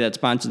 Anybody that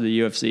sponsors the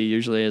UFC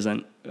usually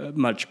isn't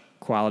much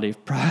quality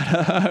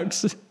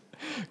products.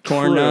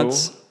 Corn True.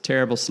 nuts,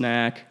 terrible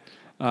snack.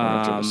 Which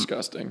are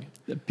disgusting.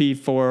 The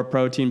P4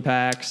 protein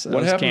packs. What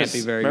Those happened? can't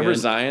be very remember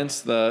good.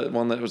 Science, the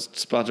one that was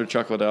sponsored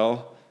Chuck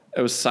Liddell?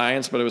 It was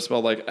Science, but it was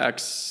spelled like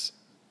X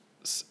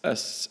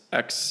S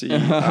X C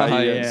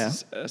I E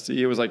S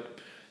E. It was like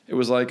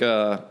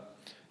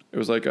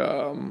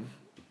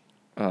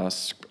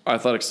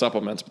athletic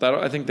supplements, but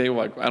I think they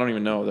I don't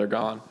even know. They're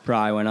gone.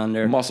 Probably went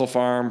under. Muscle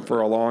Farm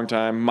for a long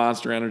time.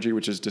 Monster Energy,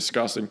 which is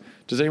disgusting.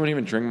 Does anyone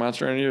even drink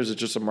Monster Energy, or is it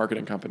just a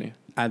marketing company?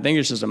 I think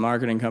it's just a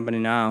marketing company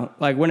now.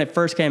 Like when it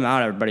first came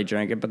out, everybody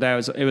drank it, but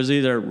it was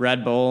either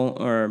Red Bull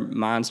or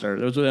Monster.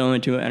 Those were the only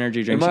two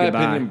energy In drinks my you could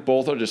opinion, buy.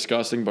 both are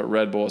disgusting, but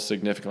Red Bull is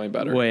significantly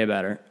better. Way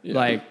better. Yeah.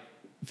 Like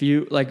if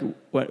you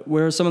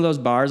where are some of those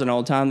bars in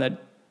Old Town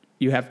that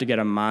you have to get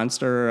a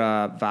Monster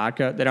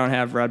vodka? They don't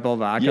have Red Bull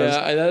vodkas.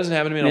 Yeah, that hasn't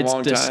happened to me in a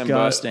long time.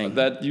 Disgusting.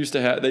 But that used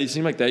to they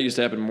seem like that used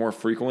to happen more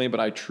frequently. But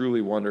I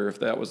truly wonder if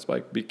that was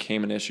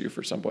became an issue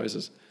for some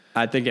places.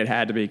 I think it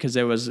had to be because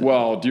it was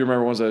Well, do you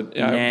remember ones that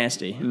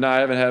nasty. No, I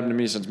haven't happened to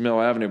me since Mill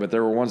Avenue, but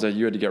there were ones that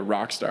you had to get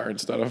Rockstar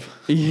instead of.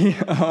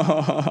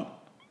 Yeah.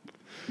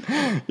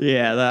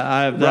 Yeah,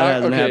 that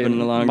hasn't happened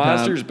in a long time.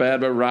 Monster's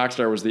bad, but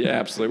Rockstar was the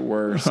absolute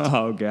worst.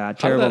 Oh god, How did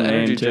terrible that name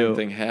energy too. drink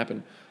thing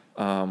happen?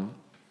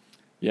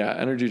 Yeah,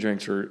 energy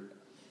drinks are,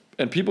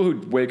 and people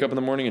who wake up in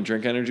the morning and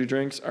drink energy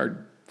drinks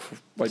are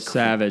like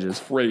Savages.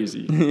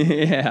 crazy.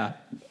 Yeah.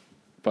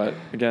 But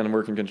again,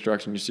 work in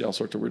construction, you see all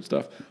sorts of weird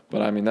stuff.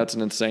 But I mean, that's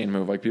an insane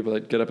move. Like people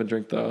that get up and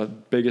drink the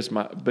biggest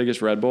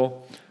Red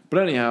Bull.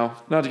 But anyhow,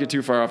 not to get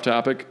too far off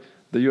topic,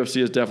 the UFC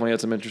has definitely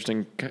had some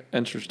interesting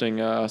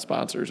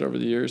sponsors over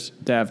the years.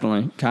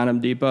 Definitely.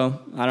 Condom Depot.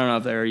 I don't know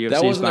if they're a UFC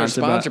That wasn't their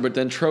sponsor, sponsor, but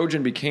then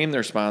Trojan became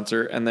their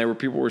sponsor, and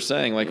people were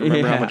saying, like,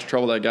 remember how Yeah. much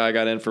trouble that guy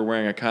got in for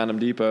wearing a Condom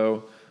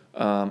Depot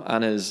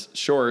on his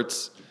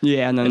shorts?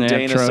 yeah, and then and they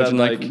Dana have Trojan said,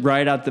 like like-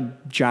 right out the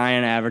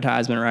giant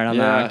advertisement right on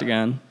the Yeah.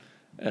 octagon.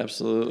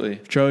 Absolutely.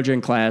 Trojan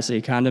classy,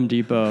 Condom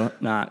Depot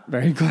not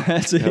very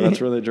classy. Yeah,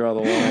 that's where they draw the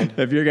line.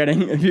 if you're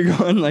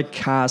going like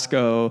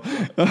Costco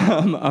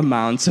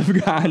amounts of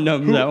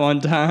condoms at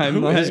one time, Who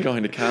like, is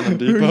going to Condom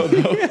Depot,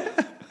 though?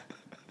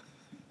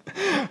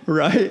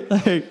 right?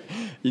 Like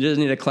you just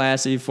need a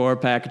classy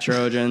 4-pack of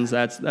Trojans.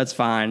 That's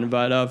fine,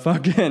 but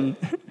fucking.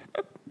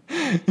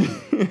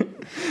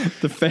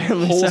 The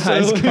family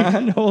size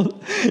condom.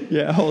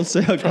 Yeah,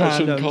 wholesale Probably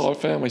shouldn't condoms. call it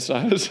family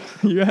size.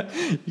 You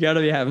got to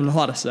be having a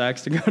lot of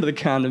sex to go to the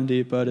Condom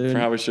Depot, dude.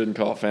 Probably shouldn't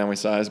call it family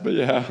size, but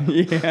yeah.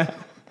 Yeah.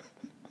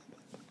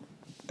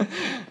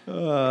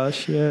 Oh,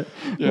 shit.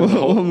 Yeah,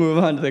 we'll move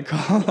on to the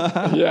call.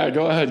 Yeah,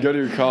 go ahead. Go to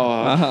your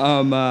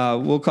call.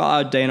 We'll call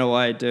out Dana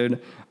White,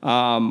 dude.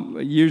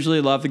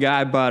 Usually love the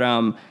guy, but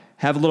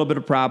have a little bit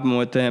of problem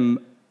with him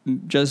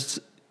just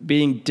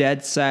being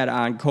dead set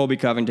on Colby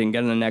Covington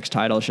getting the next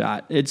title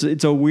shot. It's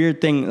a weird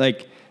thing.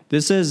 Like,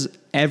 this is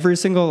every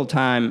single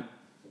time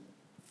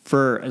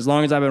for as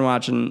long as I've been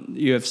watching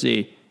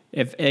UFC,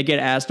 if I get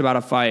asked about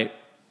a fight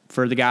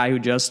for the guy who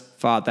just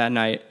fought that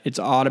night, it's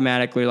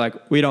automatically like,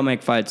 we don't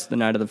make fights the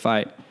night of the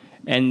fight.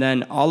 And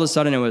then all of a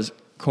sudden it was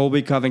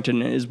Colby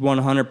Covington is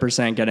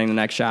 100% getting the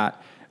next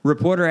shot.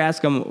 Reporter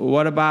asked him,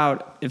 what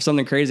about if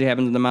something crazy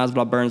happens in the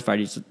Masvidal Burns fight?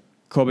 He said,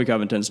 Colby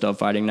Covington's still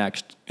fighting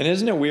next. And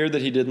isn't it weird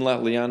that he didn't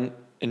let Leon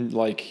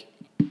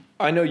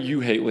I know you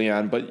hate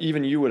Leon, but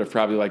even you would have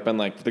probably been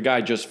like, the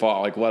guy just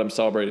fought, let him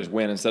celebrate his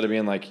win instead of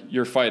being like,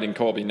 you're fighting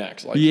Colby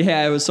next.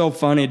 Yeah, it was so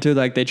funny too.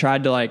 Like they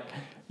tried to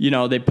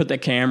they put the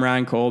camera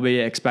on Colby,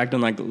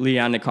 expecting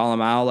Leon to call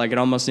him out. Like it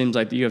almost seems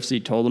like the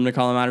UFC told him to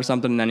call him out or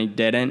something, and then he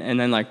didn't. And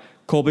then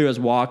Colby was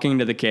walking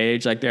to the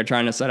cage, like they're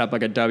trying to set up a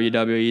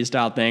WWE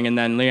style thing, and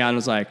then Leon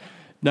was like,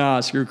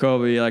 no, screw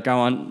Kobe. Like, I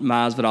want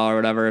Masvidal or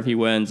whatever if he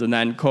wins. And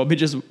then Kobe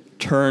just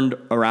turned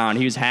around.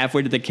 He was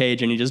halfway to the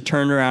cage, and he just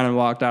turned around and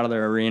walked out of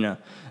their arena,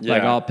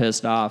 like, all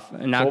pissed off.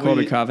 And now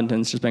Kobe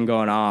Covington's just been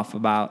going off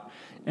about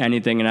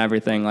anything and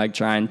everything, like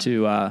trying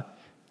to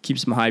keep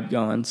some hype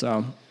going.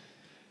 So,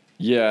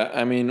 yeah,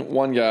 I mean,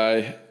 one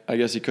guy, I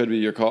guess he could be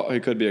your call. He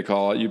could be a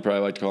call. You'd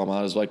probably like to call him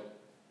out. Is like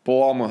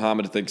Bilal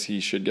Muhammad thinks he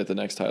should get the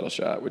next title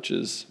shot, which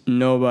is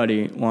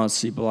nobody wants to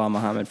see Bilal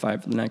Muhammad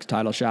fight for the next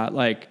title shot.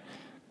 Like,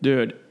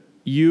 dude,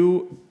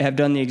 you have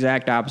done the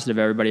exact opposite of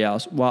everybody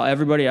else. While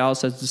everybody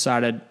else has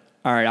decided,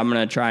 all right, I'm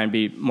going to try and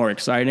be more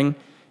exciting,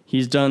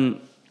 he's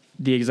done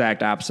the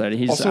exact opposite.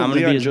 I'm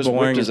going to be as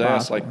boring as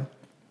possible. Like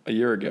a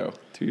year ago,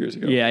 2 years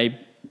ago. Yeah,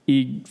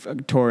 he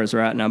tore his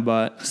retina,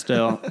 but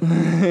still.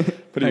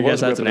 But I guess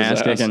that's an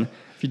ass kicking.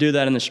 If you do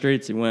that in the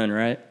streets, you win,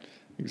 right?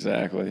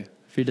 Exactly.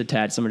 If you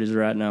detach somebody's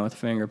retina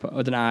with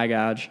an eye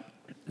gouge.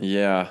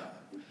 Yeah.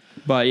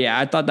 But yeah,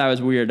 I thought that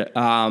was weird.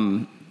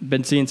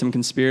 Been seeing some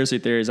conspiracy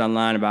theories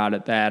online about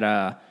it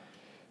that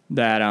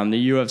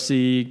the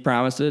UFC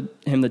promised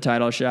him the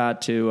title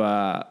shot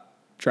to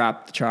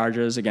drop the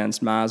charges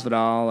against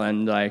Masvidal,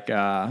 and like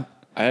I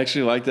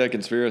actually like that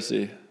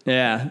conspiracy.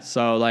 Yeah,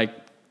 so like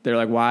they're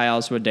like, why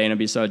else would Dana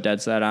be so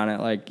dead set on it?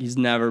 Like, he's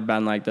never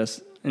been like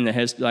this in the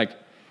history. Like,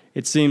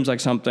 it seems like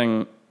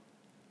something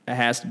there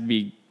has to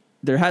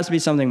be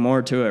something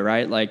more to it,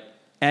 right? Like,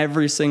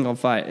 every single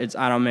fight,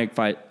 I don't make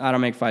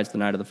fights the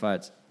night of the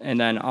fights, and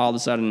then all of a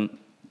sudden,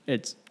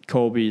 it's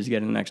Kobe's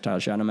getting the next title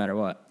shot no matter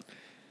what.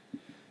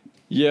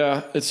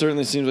 Yeah, it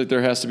certainly seems like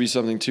there has to be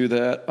something to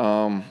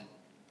that.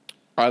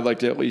 I'd like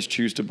to at least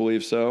choose to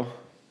believe so.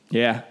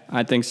 Yeah,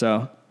 I think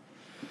so.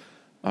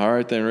 All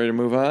right, then, ready to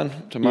move on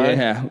to mine?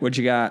 Yeah, what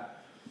you got?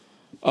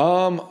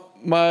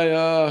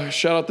 My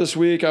shout out this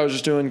week, I was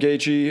just doing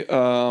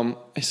Gaethje.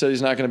 He said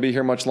he's not going to be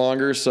here much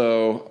longer,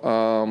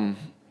 so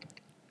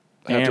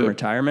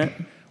retirement?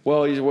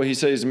 Well, he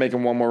said he's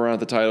making one more run at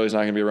the title. He's not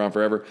going to be around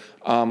forever.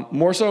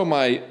 More so,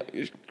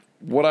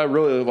 what I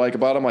really like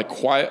about him, like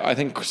I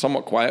think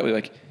somewhat quietly,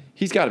 like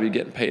he's got to be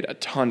getting paid a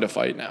ton to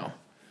fight now.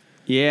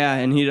 Yeah,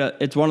 and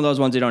it's one of those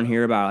ones you don't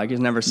hear about. Like, he's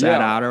never sat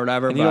out or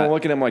whatever. And you don't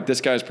look at him like this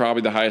guy's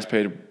probably the highest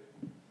paid,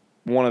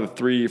 one of the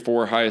 3 or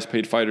 4 highest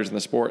paid fighters in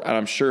the sport, and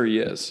I'm sure he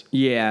is.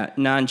 Yeah,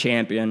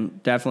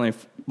 non-champion, definitely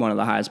one of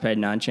the highest paid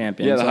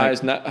non-champions. Yeah,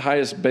 the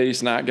highest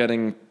base, not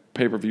getting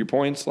pay-per-view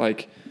points,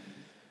 like.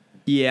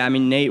 Yeah, I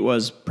mean, Nate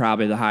was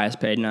probably the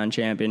highest paid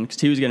non-champion because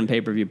he was getting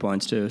pay-per-view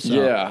points too. So.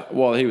 Yeah,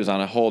 well, he was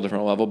on a whole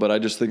different level, but I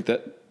just think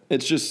that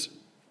it's just,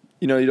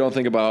 you don't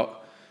think about.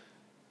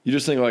 You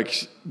just think,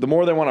 like, the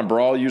more they want to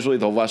brawl, usually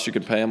the less you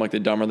can pay them. Like, the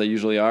dumber they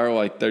usually are.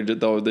 Like, they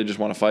just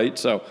want to fight.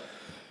 So,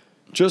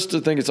 just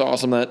to think it's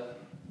awesome that,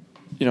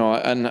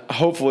 and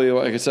hopefully,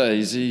 like I said,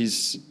 he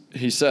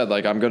said,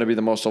 like, I'm going to be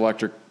the most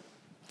electric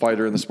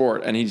fighter in the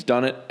sport. And he's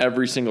done it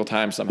every single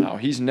time somehow.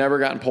 He's never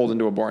gotten pulled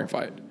into a boring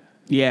fight.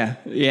 Yeah,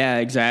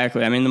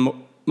 exactly. I mean, the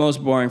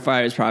most boring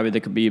fight is probably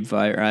the Khabib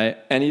fight, right?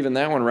 And even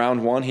that one,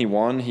 round 1, he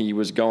won. He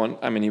was taking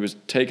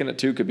it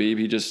to Khabib.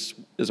 He just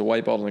is a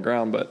white belt on the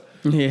ground, but.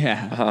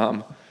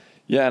 Yeah.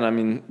 Yeah, and I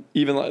mean,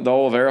 even the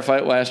Oliveira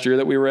fight last year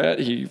that we were at,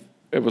 it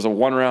was a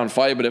 1-round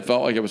fight, but it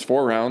felt like it was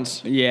 4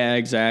 rounds. Yeah,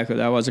 exactly.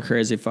 That was a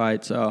crazy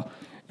fight. So,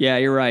 yeah,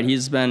 you're right.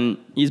 He's been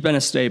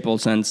a staple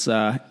since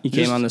he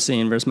came on the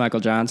scene versus Michael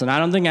Johnson. I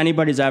don't think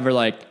anybody's ever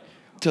went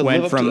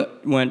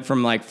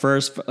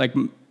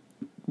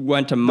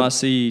to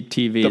must-see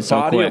TV. The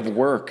body of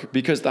work,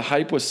 because the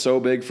hype was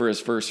so big for his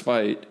first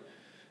fight,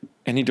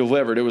 and he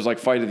delivered. It was like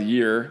fight of the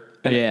year.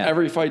 And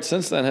every fight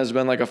since then has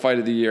been like a fight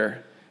of the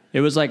year.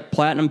 It was like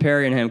Platinum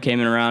Perry and him came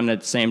in around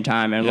at the same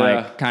time and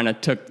kind of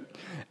took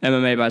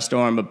MMA by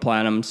storm, but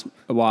Platinum's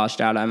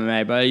washed out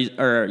MMA,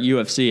 or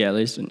UFC at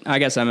least. I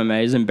guess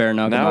MMA. He's in bare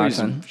knuckle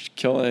boxing. He's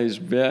killing.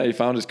 He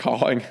found his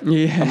calling.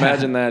 Yeah.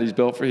 Imagine that.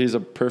 He's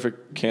a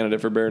perfect candidate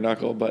for bare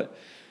knuckle, but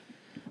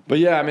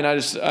yeah, I mean,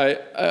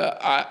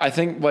 I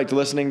think, like,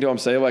 listening to him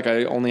say, like,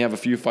 I only have a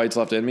few fights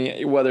left in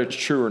me, whether it's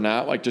true or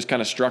not, like, just kind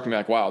of struck me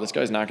like, wow, this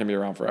guy's not going to be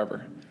around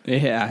forever.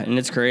 Yeah, and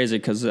it's crazy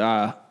because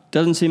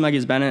doesn't seem like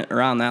he's been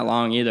around that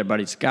long either,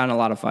 but he's gotten a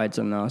lot of fights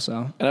in, though.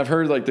 So. And I've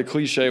heard, like, the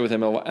cliche with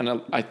him,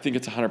 and I think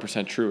it's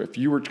 100% true. If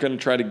you were going to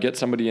try to get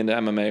somebody into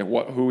MMA,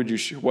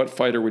 what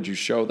fighter would you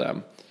show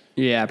them?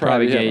 Yeah,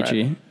 probably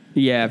Gaethje. Right?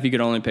 Yeah, if you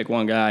could only pick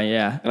one guy,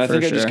 yeah. And I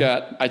think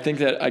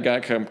I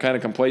got kind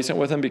of complacent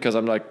with him because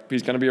I'm like,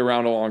 he's going to be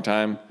around a long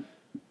time,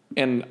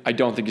 and I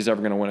don't think he's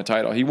ever going to win a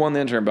title. He won the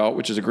interim belt,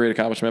 which is a great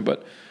accomplishment,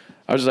 but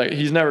I was just like,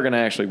 he's never going to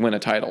actually win a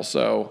title.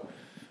 So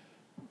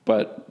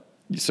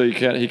he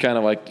kind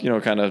of like,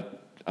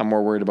 I'm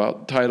more worried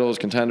about titles,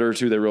 contenders,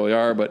 who they really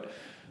are, but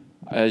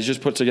he's just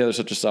put together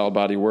such a solid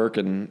body of work,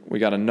 and we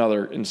got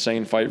another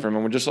insane fight from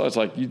him. It's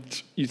like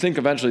you think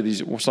eventually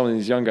some of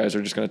these young guys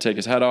are just going to take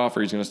his head off,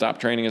 or he's going to stop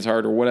training as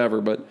hard or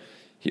whatever, but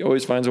he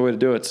always finds a way to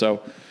do it.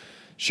 So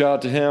shout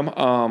out to him.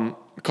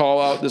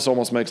 Call out, this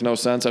almost makes no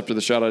sense after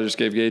the shout I just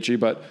gave Gaethje,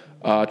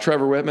 but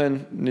Trevor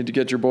Whitman, need to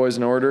get your boys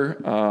in order.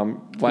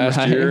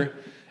 Last year,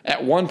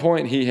 at one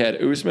point he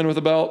had Usman with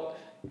a belt,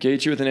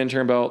 Gaethje with an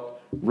interim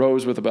belt,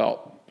 Rose with a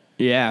belt.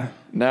 Yeah.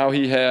 Now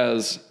he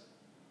has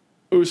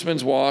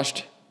Usman's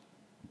washed.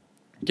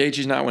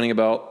 Gaethje's not winning a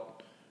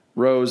belt.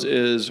 Where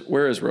is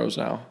Rose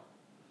now?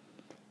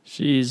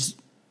 She's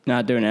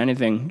not doing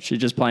anything. She's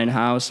just playing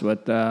house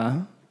with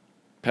Pat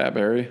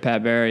Barry.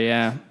 Pat Barry,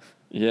 yeah.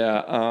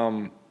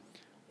 Yeah.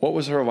 What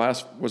was her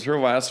last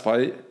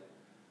fight?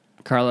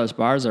 Carlos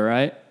Barza,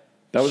 right?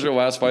 That was her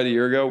last fight a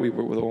year ago.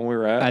 When we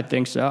were at. I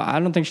think so. I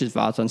don't think she's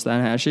fought since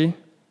then, has she?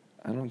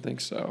 I don't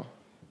think so.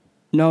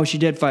 No, she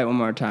did fight one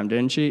more time,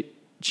 didn't she?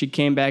 She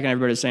came back and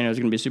everybody was saying it was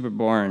going to be super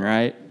boring,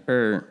 right?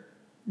 Let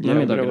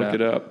me look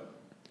it up.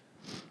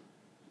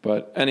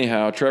 But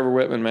anyhow, Trevor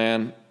Whitman,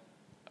 man.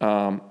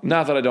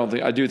 Not that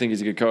I do think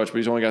he's a good coach, but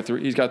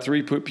he's got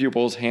three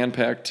pupils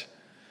handpicked,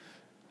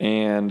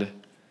 and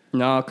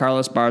no,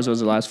 Carlos Barza was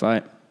the last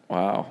fight.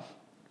 Wow,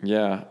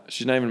 yeah,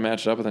 she's not even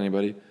matched up with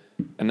anybody,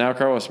 and now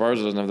Carlos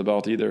Barza doesn't have the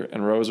belt either,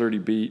 and Rose already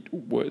beat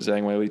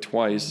Zhang Weili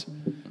twice.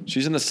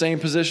 She's in the same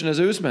position as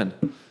Usman.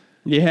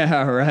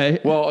 Yeah,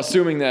 right. Well,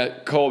 assuming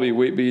that Colby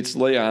beats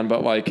Leon,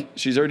 but like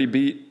she's already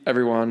beat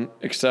everyone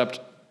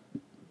except,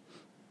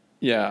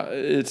 yeah,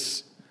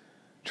 it's.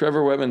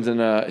 Trevor Whitman's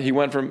he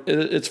went from,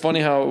 it's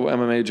funny how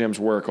MMA gyms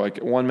work. Like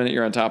 1 minute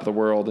you're on top of the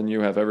world and you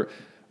have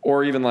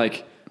or even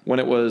like when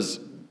it was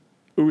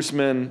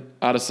Usman,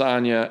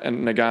 Adesanya,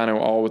 and Nagano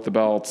all with the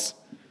belts,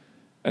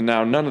 and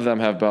now none of them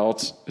have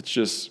belts. It's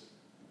just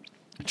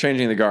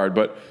changing the guard.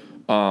 But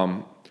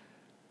I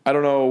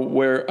don't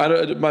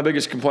know my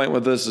biggest complaint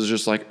with this is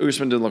just like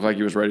Usman didn't look like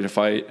he was ready to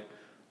fight.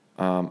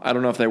 I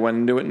don't know if they went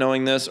into it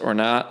knowing this or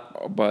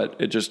not, but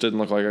it just didn't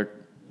look like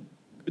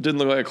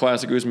a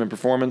classic Usman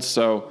performance.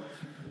 So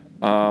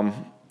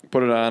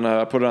put it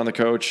on the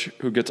coach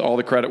who gets all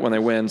the credit when they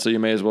win. So you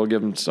may as well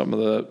give him some of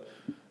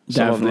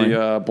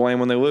the blame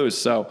when they lose.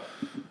 So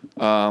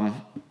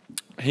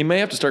he may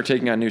have to start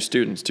taking on new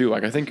students too.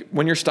 Like I think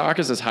when your stock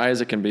is as high as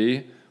it can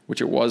be,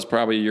 which it was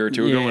probably a year or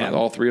two ago when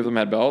all three of them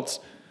had belts,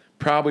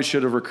 probably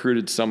should have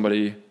recruited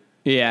somebody.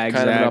 Yeah,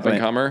 exactly. Kind of an up and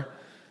comer.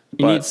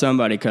 You need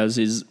somebody because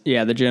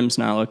the gym's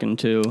not looking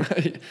too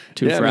fresh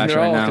they're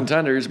all right now.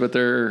 contenders, but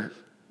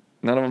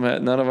none of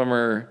them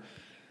are.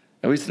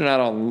 At least they're not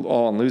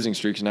all on losing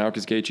streaks now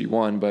because Gaethje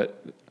won,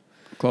 but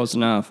close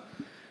enough.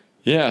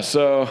 Yeah.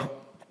 So,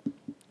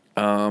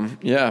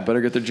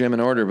 better get their gym in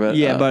order. But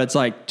but it's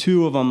like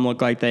two of them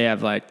look like they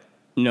have like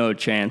no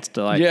chance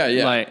to like.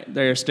 Like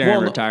they're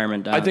staring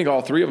retirement down. I think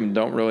all three of them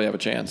don't really have a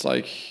chance.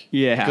 Like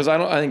because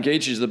I think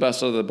Gaethje's the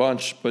best of the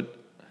bunch, but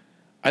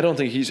I don't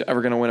think he's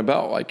ever going to win a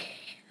belt. Like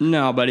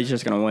no, but he's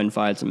just going to win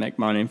fights and make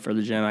money for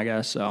the gym, I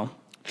guess. So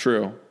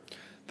true.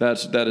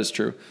 That is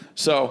true.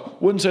 So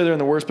wouldn't say they're in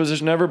the worst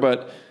position ever,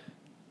 but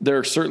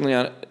they're certainly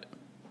on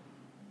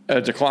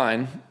a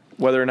decline.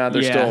 Whether or not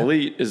they're still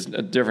elite is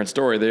a different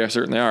story. They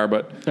certainly are,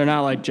 but they're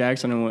not like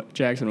Jackson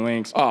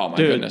Winks. Oh my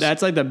goodness,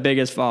 that's like the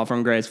biggest fall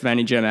from grace of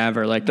any gym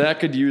ever. Like that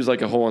could use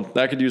like a whole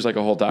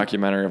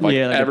documentary of like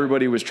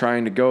everybody was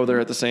trying to go there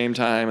at the same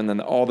time, and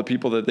then all the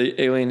people that they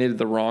alienated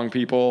the wrong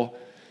people.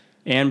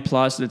 And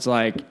plus, it's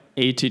like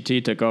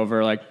ATT took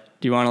over. Like,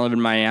 do you want to live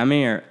in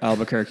Miami or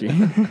Albuquerque?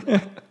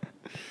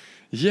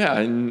 Yeah,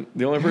 and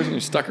the only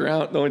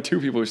two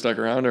people who stuck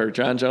around are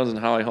John Jones and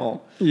Holly Holm.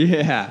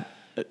 Yeah,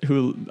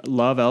 who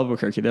love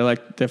Albuquerque. They're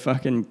like the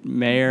fucking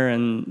mayor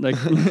and like,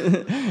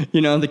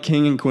 the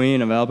king and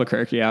queen of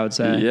Albuquerque, I would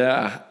say.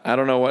 Yeah, I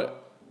don't know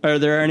what. Are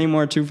there any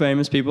more two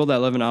famous people that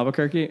live in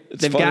Albuquerque?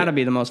 They've got to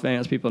be the most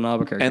famous people in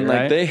Albuquerque, and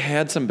right? like they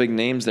had some big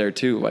names there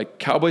too. Like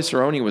Cowboy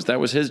Cerrone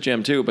that was his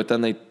gym too, but then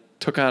they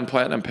took on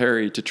Platinum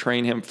Perry to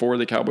train him for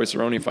the Cowboy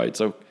Cerrone fight.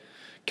 So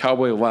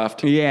Cowboy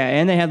left. Yeah,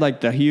 and they had like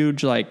the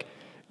huge like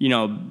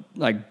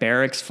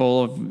barracks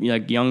full of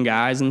like young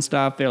guys and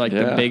stuff. They're like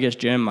the biggest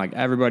gym. Like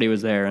everybody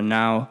was there, and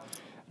now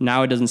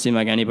it doesn't seem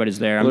like anybody's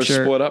there. They're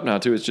split up now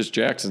too. It's just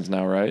Jackson's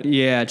now, right?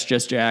 Yeah, it's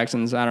just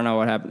Jackson's. I don't know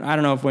what happened. I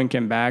don't know if Wink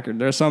came back or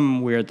there's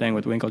some weird thing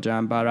with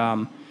Winklejohn, but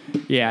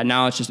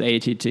now it's just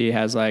ATT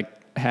has like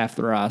half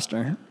the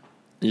roster.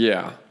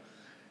 Yeah,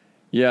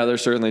 they're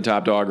certainly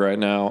top dog right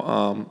now.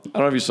 I don't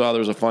know if you saw there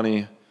was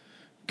Conor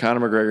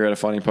McGregor had a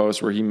funny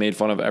post where he made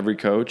fun of every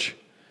coach,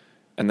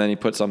 and then he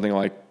put something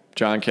like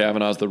John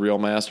Kavanaugh's the real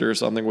master or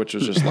something, which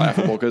was just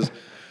laughable because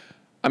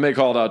I may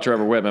call it out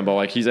Trevor Whitman, but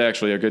like he's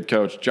actually a good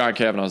coach. John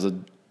Kavanaugh's the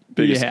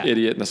biggest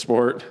idiot in the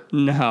sport.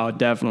 No,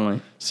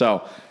 definitely.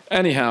 So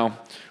anyhow,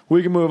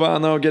 we can move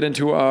on though. Get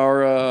into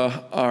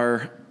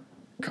our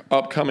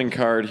upcoming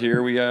card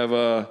here. We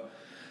have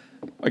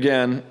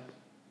again.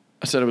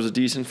 I said it was a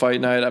decent fight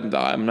night.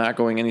 I'm not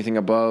going anything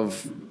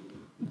above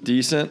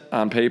decent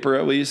on paper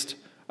at least.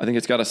 I think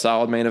it's got a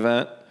solid main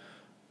event.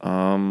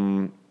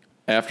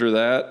 After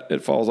that,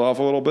 it falls off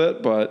a little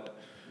bit, but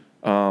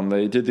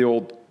they did the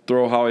old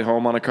throw Holly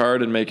Holm on a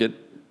card and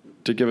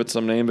give it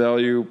some name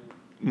value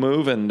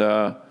move and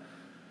try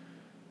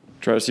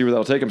to see where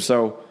that'll take him.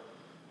 So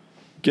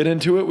get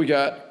into it. We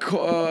got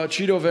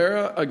Chito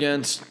Vera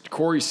against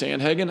Corey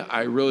Sandhagen.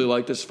 I really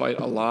like this fight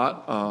a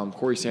lot.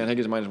 Corey Sandhagen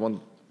is minus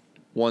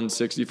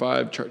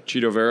 165,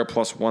 Chito Vera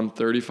plus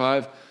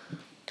 135.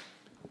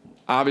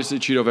 Obviously,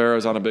 Chito Vera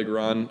is on a big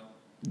run,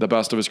 the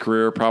best of his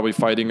career, probably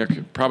fighting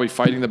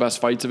the best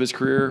fights of his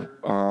career,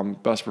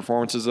 best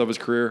performances of his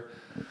career.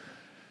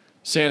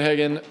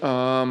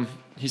 Sandhagen,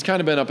 he's kind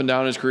of been up and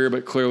down in his career,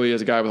 but clearly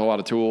is a guy with a lot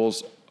of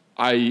tools.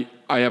 I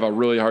have a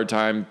really hard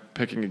time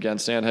picking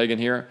against Sandhagen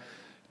here.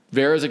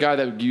 Vera's a guy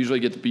that usually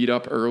gets beat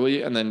up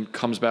early and then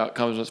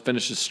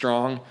finishes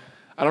strong.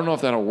 I don't know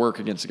if that'll work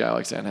against a guy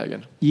like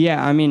Sandhagen.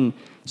 Yeah, I mean,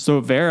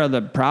 so Vera,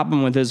 the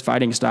problem with his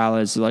fighting style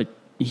is like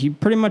he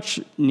pretty much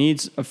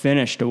needs a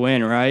finish to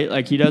win, right?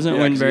 Like he doesn't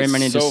win very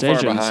many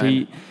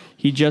decisions.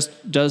 He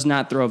just does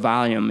not throw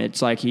volume.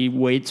 It's like he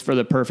waits for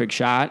the perfect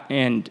shot,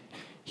 and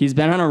he's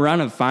been on a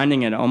run of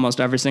finding it almost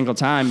every single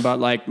time. But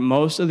like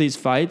most of these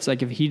fights,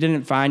 like if he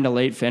didn't find a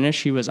late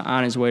finish, he was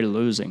on his way to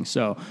losing.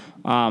 So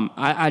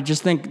I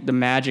just think the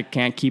magic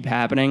can't keep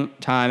happening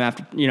time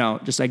after,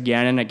 just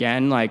again and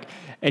again. Like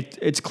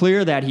it's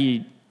clear that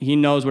he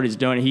knows what he's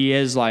doing. He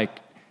is like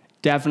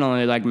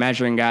definitely like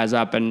measuring guys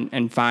up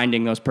and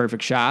finding those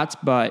perfect shots.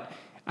 But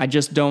I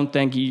just don't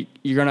think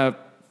you're going to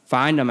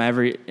find them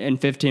in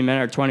 15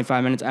 minutes or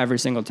 25 minutes every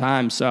single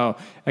time. So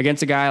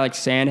against a guy like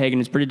Sandhagen,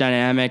 who's pretty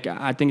dynamic,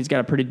 I think he's got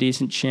a pretty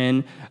decent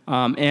chin,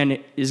 and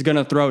is going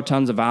to throw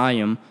tons of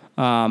volume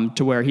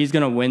to where he's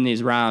going to win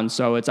these rounds.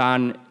 So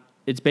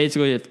it's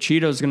basically if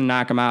Cheeto's going to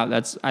knock him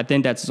out, I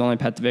think that's his only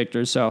path to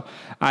victory. So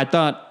I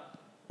thought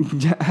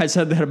I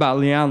said that about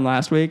Leon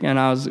last week, and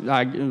I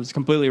was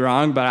completely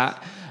wrong, but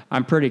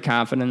I'm pretty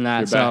confident in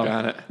that. You're back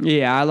on it.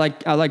 Yeah, I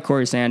like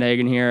Corey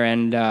Sandhagen here,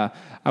 and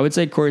I would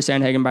say Corey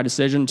Sandhagen by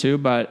decision too,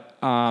 but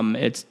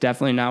it's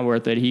definitely not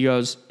worth it.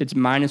 It's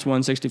minus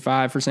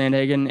 165 for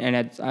Sandhagen,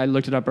 and I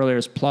looked it up earlier,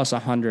 it's plus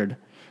 100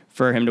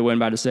 for him to win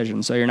by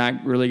decision. So you're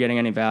not really getting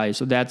any value.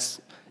 So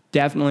that's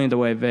definitely the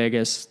way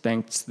Vegas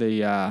thinks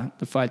the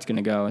fight's going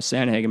to go,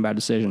 Sandhagen by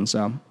decision.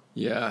 So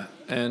yeah,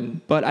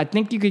 but I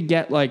think you could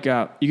get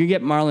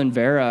Marlon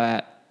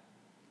Vera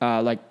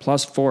at like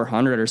plus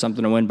 400 or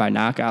something to win by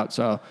knockout.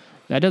 So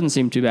that doesn't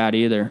seem too bad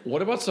either.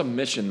 What about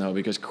submission, though?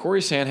 Because Corey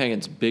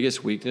Sandhagen's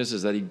biggest weakness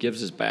is that he gives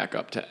his back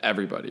up to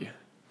everybody.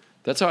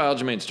 That's how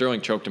Aljamain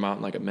Sterling choked him out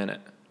in like a minute.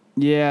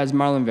 Yeah, is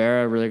Marlon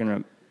Vera really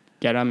going to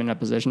get him in a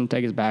position to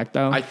take his back,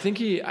 though? I think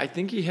he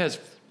has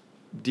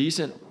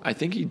decent. I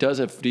think he does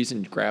have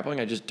decent grappling.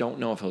 I just don't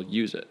know if he'll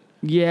use it.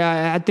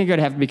 Yeah, I think it'd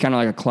have to be kind of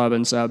like a club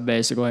and sub,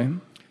 basically.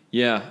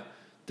 Yeah,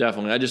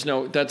 definitely. I just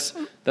know that's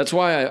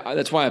why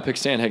I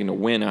picked Sandhagen to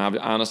win.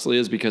 Honestly,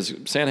 is because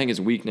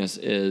Sandhagen's weakness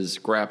is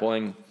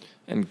grappling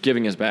and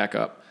giving his back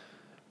up,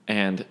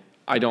 and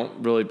I don't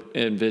really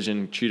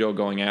envision Chito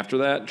going after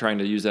that, trying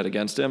to use that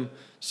against him.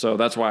 So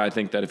that's why I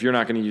think that if you're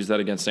not going to use that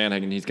against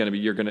Sandhagen, it's going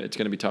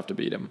to be tough to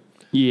beat him.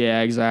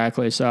 Yeah,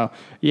 exactly. So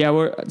yeah,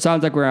 it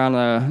sounds like we're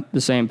on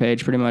the same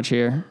page pretty much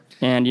here.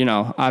 And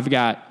I've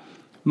got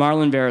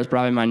Marlon Vera is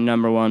probably my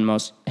number one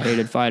most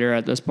hated fighter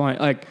at this point.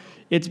 Like,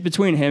 it's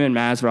between him and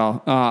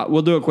Masvidal.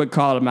 We'll do a quick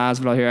call to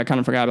Masvidal here. I kind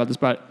of forgot about this,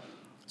 but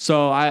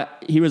so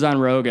he was on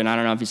Rogan. I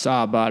don't know if you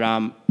saw, but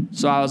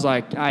so I was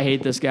like, I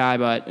hate this guy,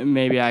 but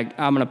maybe I'm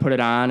gonna put it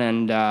on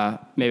and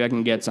maybe I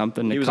can get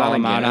something to call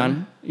him out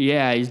on.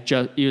 Yeah,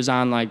 he was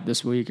on like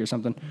this week or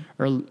something,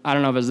 or I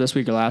don't know if it was this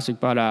week or last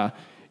week, but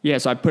yeah.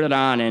 So I put it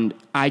on and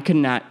I could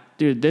not.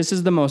 Dude, this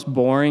is the most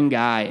boring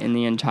guy in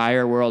the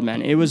entire world,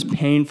 man. It was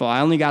painful. I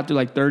only got through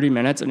like 30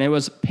 minutes, and it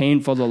was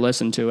painful to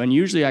listen to. And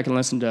usually I can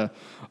listen to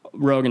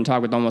Rogan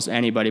talk with almost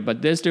anybody,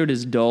 but this dude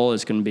is dull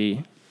as can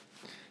be.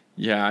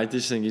 Yeah, I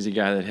just think he's a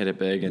guy that hit it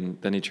big, and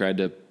then he tried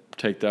to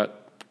take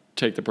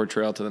the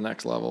portrayal to the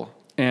next level.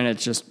 And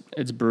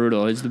it's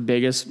brutal. He's the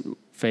biggest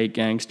fake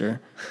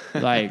gangster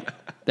like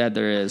that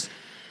there is.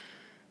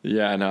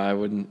 Yeah, no, I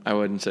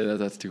wouldn't say that.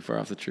 That's too far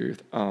off the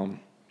truth.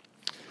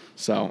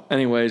 So,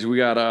 anyways, we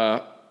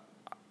got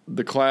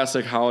the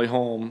classic Holly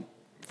Holm,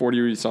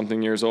 40-something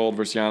years old,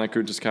 versus Yana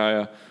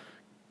Kunitskaya.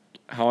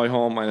 Holly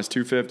Holm minus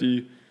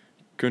 250.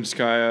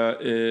 Kunitskaya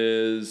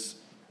is,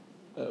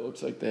 it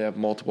looks like they have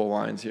multiple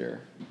lines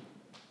here.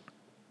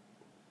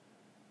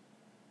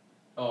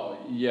 Oh,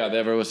 yeah, they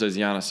have her listed as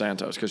Yana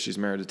Santos because she's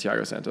married to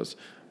Thiago Santos.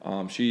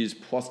 She's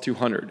plus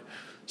 200.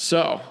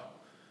 So,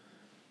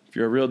 if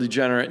you're a real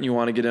degenerate and you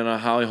want to get in a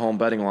Holly Holm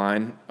betting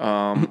line,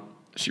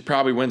 she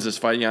probably wins this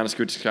fight. Yana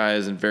Kunitskaya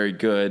isn't very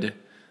good.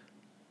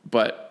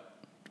 But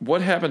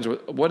what happens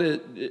with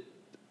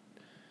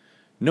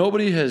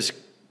nobody has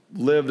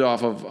lived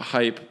off of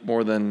hype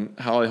more than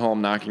Holly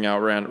Holm knocking out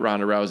Ronda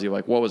Rousey.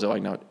 Like, what was it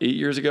like now? 8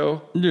 years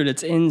ago? Dude,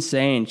 it's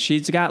insane.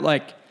 She's got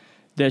like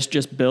this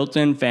just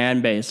built-in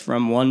fan base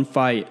from one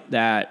fight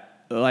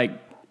that like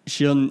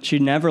she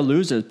never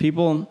loses.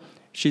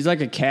 She's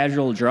like a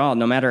casual draw.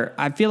 No matter,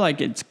 I feel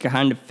like it's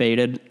kind of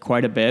faded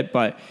quite a bit,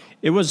 but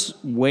it was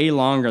way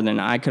longer than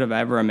I could have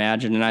ever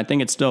imagined, and I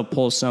think it still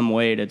pulls some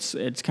weight.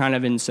 It's kind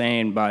of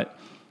insane, but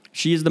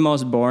she's the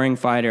most boring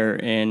fighter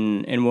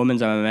in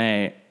women's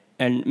MMA,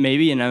 and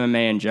maybe in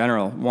MMA in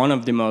general. One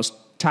of the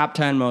top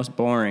 10 most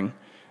boring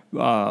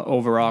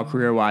overall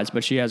career-wise,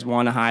 but she has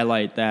one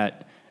highlight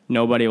that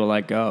nobody will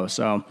let go.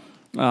 So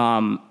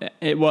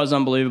it was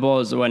unbelievable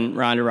is when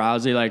Ronda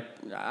Rousey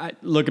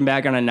looking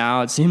back on it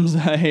now, it seems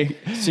like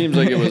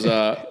it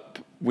was.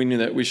 We knew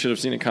that we should have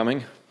seen it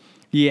coming.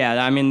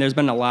 Yeah, I mean, there's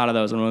been a lot of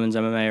those in women's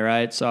MMA,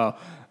 right? So,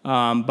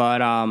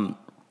 but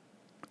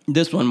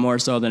this one more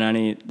so than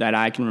any that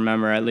I can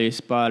remember, at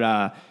least.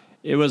 But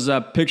it was a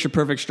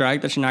picture-perfect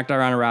strike that she knocked out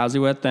Ronda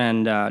Rousey with,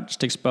 and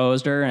just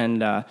exposed her.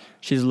 And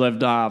she's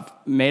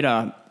made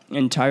a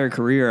entire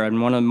career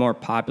and one of the more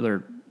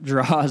popular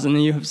draws in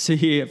the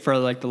UFC for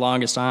like the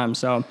longest time.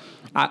 So,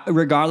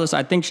 regardless,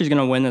 I think she's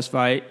gonna win this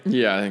fight.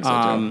 Yeah, I think so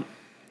too.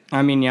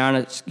 I mean,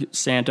 Yana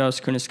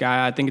Santos,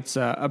 Kuniskaya, I think it's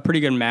a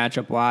pretty good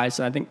matchup wise.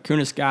 I think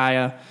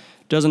Kuniskaya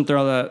doesn't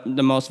throw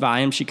the most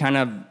volume. She kind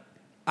of,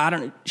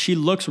 she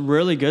looks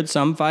really good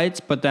some fights,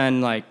 but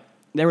then like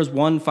there was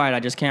one fight, I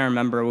just can't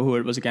remember who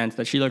it was against,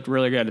 that she looked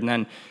really good, and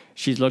then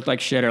she's looked like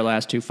shit her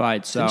last 2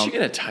 fights. So. Didn't she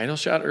get a title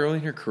shot early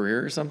in her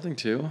career or something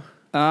too?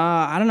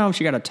 I don't know if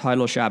she got a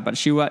title shot, but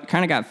she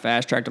kind of got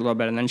fast-tracked a little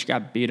bit, and then she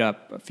got beat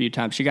up a few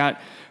times.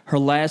 Her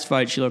last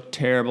fight she looked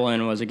terrible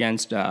in was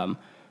against...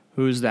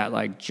 who's that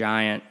like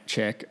giant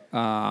chick?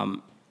 Not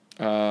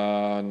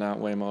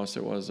Wamos.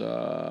 It was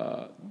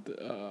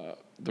the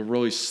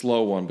really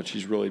slow one, but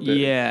she's really big.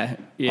 Yeah,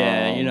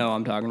 you know what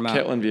I'm talking about.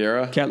 Ketlen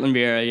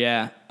Vieira,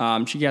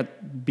 yeah. She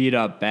got beat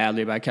up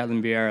badly by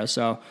Ketlen Vieira,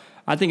 so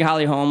I think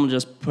Holly Holm will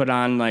just put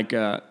on like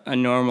a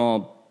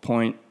normal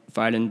point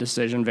fight and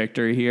decision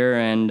victory here,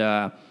 and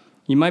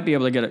you might be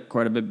able to get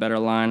quite a bit better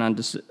line on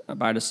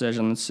by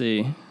decision. Let's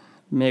see,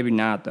 maybe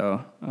not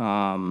though.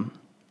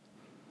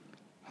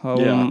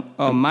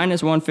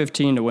 Minus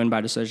 115 to win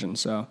by decision.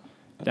 So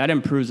that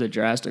improves it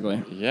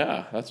drastically.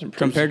 Yeah, that's improved.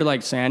 Compared to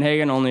like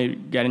Sandhagen only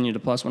getting you to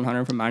plus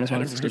 100 from minus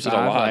 165. A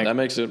lot.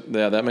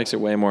 That makes it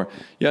way more.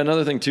 Yeah,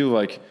 another thing too,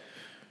 like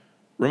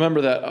remember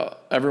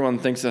that everyone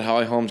thinks that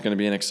Holly Holm's going to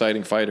be an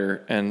exciting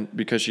fighter, and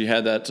because she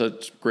had that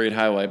such great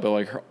highlight, but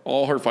like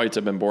all her fights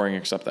have been boring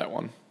except that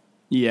one.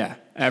 Yeah,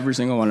 every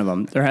single one of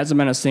them. There hasn't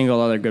been a single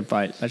other good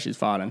fight that she's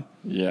fought in.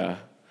 Yeah.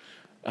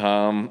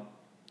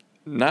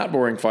 Not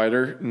boring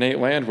fighter, Nate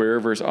Landwehr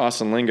versus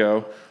Austin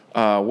Lingo.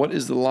 What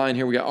is the line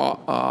here? We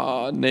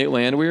got Nate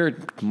Landwehr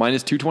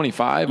minus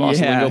 225,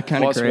 Austin Lingo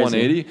plus crazy.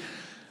 180.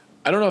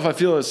 I don't know if I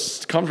feel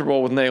as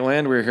comfortable with Nate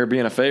Landwehr here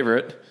being a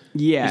favorite.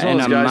 Yeah, he's one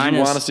of those guys you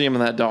want to see him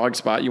in that dog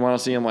spot. You want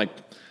to see him like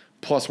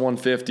plus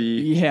 150.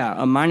 Yeah,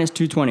 a minus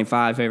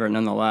 225 favorite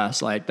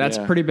nonetheless. Like that's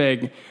pretty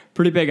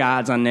big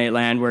odds on Nate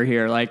Landwehr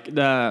here. Like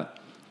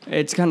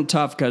it's kind of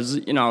tough because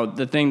you know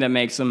the thing that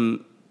makes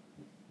him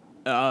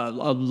a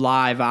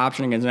live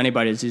option against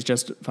anybody is he's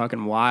just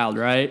fucking wild,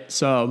 right?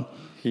 So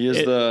he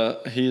is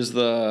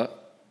the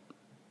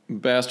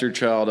bastard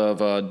child of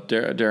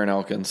Darren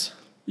Elkins.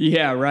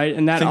 Yeah, right.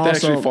 And that I think also they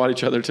actually fought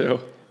each other too.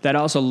 That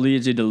also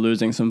leads you to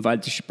losing some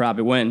fights you should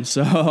probably win.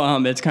 So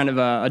it's kind of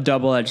a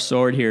double-edged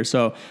sword here.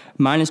 So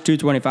minus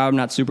 225, I'm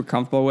not super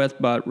comfortable with,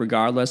 but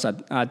regardless,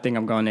 I think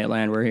I'm going Nate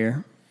Landwehr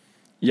here.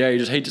 Yeah, you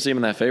just hate to see him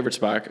in that favorite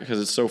spot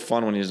because it's so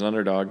fun when he's an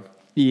underdog.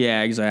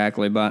 Yeah,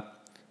 exactly.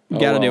 But you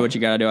got to do what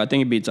you got to do. I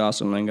think he beats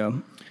Austin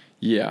Lingo.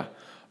 Yeah.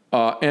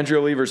 Andrea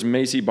Lee versus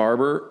Macy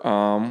Barber.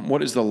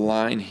 What is the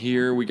line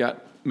here? We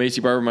got Macy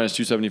Barber minus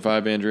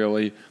 275, Andrea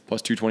Lee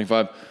plus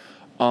 225.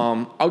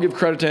 I'll give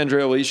credit to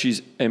Andrea Lee.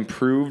 She's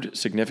improved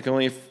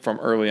significantly from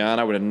early on.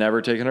 I would have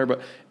never taken her.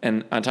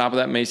 And on top of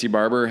that, Macy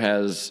Barber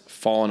has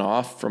fallen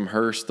off from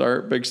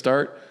her big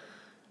start.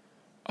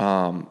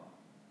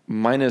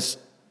 Minus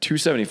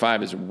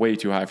 275 is way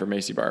too high for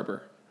Macy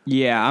Barber.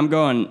 Yeah, I'm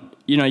going,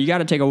 you got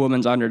to take a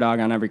woman's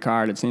underdog on every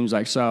card, it seems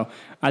like. So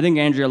I think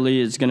Andrea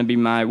Lee is going to be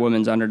my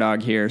women's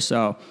underdog here.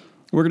 So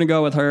we're going to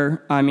go with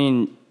her. I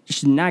mean,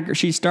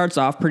 she starts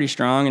off pretty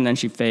strong and then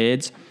she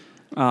fades.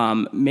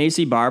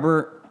 Macy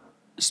Barber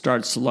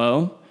starts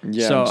slow.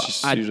 Yeah, so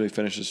she usually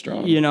finishes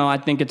strong. I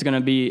think it's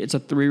a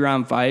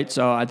 3-round fight.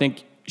 So I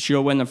think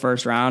she'll win the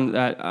first round,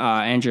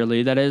 Andrea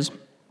Lee, that is.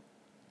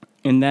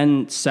 And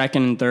then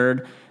second and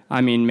third,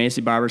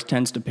 Macy Barber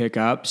tends to pick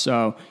up.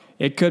 So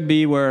it could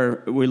be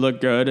where we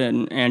look good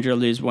and Andrea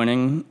Lee's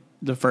winning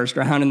the first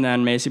round and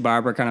then Macy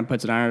Barber kind of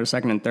puts it on her to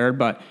second and third.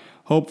 But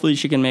hopefully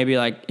she can maybe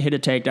like hit a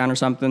takedown or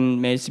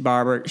something. Macy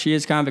Barber, she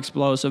is kind of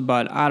explosive,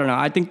 but I don't know.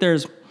 I think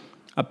there's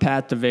a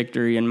path to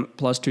victory, and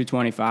plus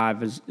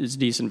 225 is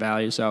decent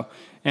value. So,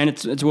 and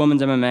it's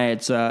women's MMA.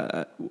 It's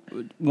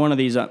one of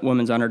these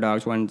women's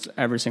underdogs wins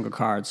every single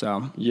card.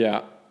 So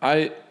yeah,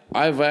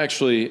 I've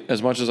actually,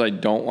 as much as I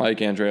don't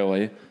like Andrea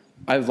Lee,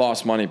 I've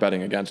lost money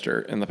betting against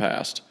her in the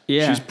past.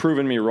 Yeah, she's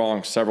proven me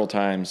wrong several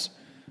times,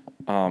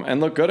 and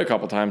looked good a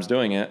couple times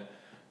doing it.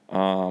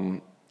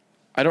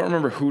 I don't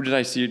remember who did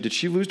I see. Did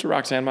she lose to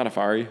Roxanne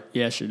Modafferi?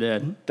 Yes, she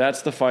did.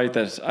 That's the fight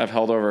that I've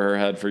held over her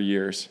head for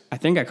years. I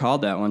think I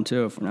called that one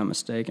too, if I'm not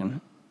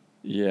mistaken.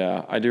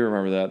 Yeah, I do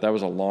remember that. That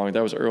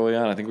was early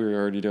on. I think we were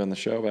already doing the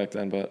show back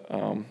then, but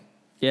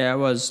yeah, it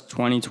was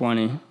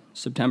 2020,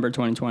 September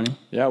 2020.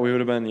 Yeah, we would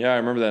have been. Yeah, I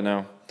remember that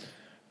now.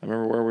 I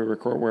remember where we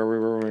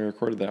were when we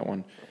recorded that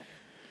one.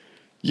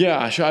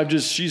 Yeah,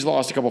 she's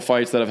lost a couple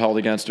fights that I've held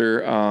against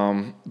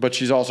her, but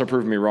she's also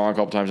proven me wrong a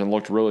couple times and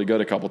looked really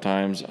good a couple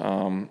times.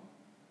 And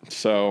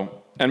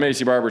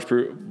Macy Barber's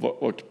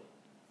looked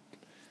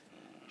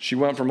She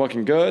went from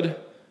looking good.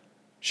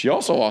 She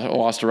also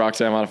lost to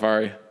Roxanne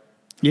Modafferi.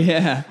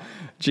 Yeah.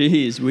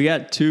 Jeez, we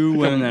got two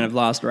women that have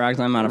lost to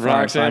Roxanne Modafferi.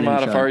 Roxanne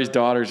Modafferi's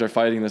daughters are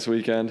fighting this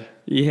weekend.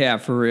 Yeah,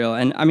 for real.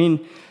 And I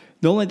mean,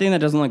 the only thing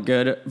that doesn't look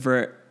good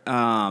for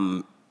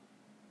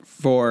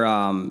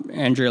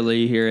Andrea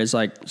Lee here is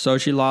like, so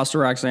she lost to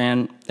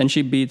Roxanne, then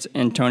she beats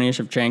Antonia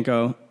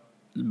Shevchenko,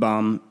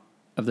 bum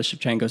of the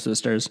Shevchenko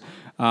sisters.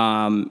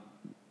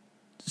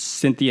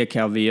 Cynthia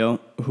Calvillo,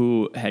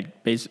 who had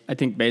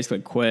basically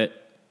quit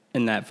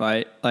in that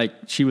fight. Like,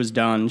 she was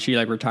done. She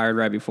like retired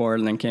right before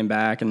and then came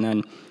back, and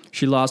then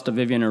she lost to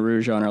Vivian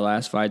Araujo in her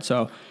last fight.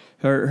 So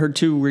her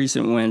two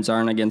recent wins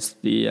aren't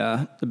against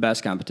the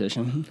best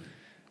competition.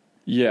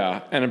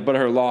 Yeah, but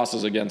her loss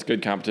is against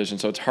good competition,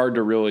 so it's hard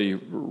to really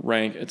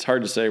rank. It's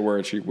hard to say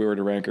where we were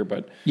to rank her,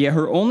 but yeah,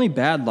 her only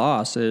bad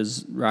loss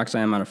is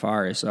Roxanne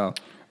Modafferi. So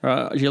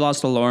she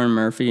lost to Lauren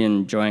Murphy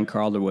and Joanne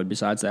Calderwood.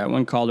 Besides that,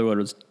 one Calderwood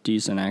was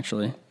decent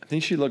actually. I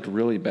think she looked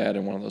really bad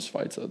in one of those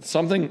fights.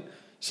 Something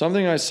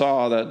I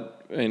saw that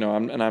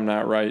I'm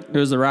not right. It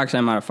was the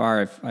Roxanne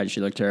Modafferi fight.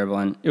 She looked terrible,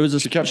 and it was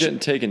she kept getting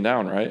taken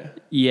down, right?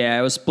 Yeah,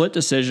 it was split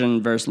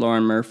decision versus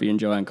Lauren Murphy and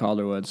Joanne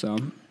Calderwood. So.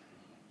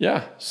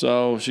 Yeah,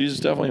 so she's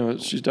definitely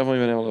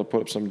been able to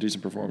put up some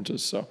decent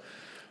performances. So,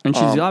 and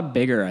she's a lot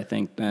bigger, I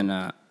think, than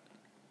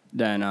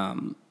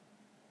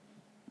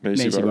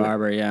Macy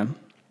Barber. Yeah,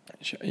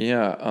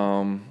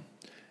 and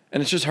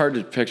it's just hard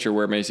to picture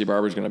where Macy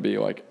Barber's going to be.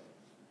 Like,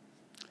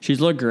 she's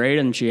looked great,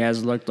 and she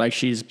has looked like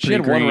she's. She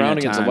had one round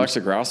against Alexa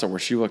Grasso where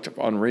she looked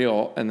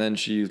unreal, and then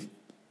she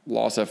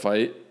lost that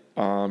fight.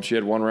 She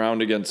had one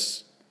round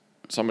against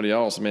somebody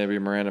else, maybe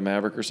Miranda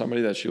Maverick or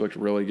somebody, that she looked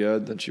really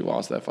good. Then she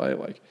lost that fight.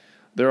 Like.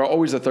 They're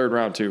always the third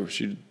round too.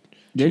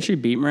 Didn't she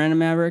beat Miranda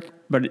Maverick?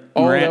 But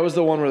that was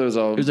the one where there was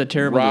it was a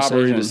terrible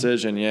robbery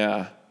decision.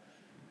 Yeah.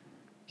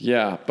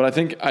 But I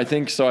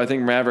think so. I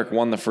think Maverick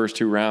won the first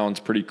two rounds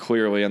pretty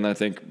clearly, and I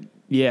think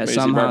Macy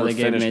somehow Barber they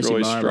gave finished Macy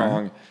really Barber.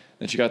 strong.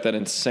 And she got that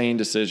insane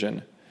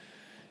decision.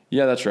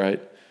 Yeah, that's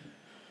right.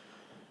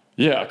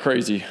 Yeah,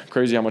 crazy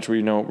how much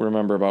we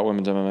remember about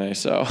women's MMA.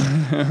 So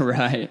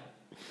right.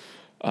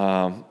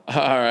 All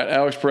right,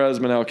 Alex Perez,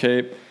 Manel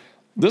Cape.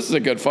 This is a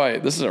good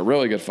fight. This is a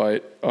really good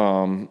fight.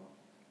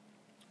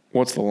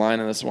 What's the line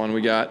in this one? We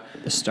got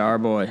the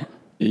Starboy.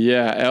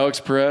 Yeah, Alex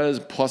Perez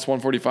plus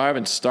 145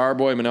 and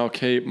Starboy Manel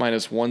Cape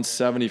minus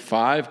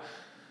 175.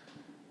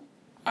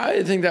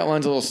 I think that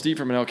line's a little steep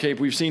for Manel Cape.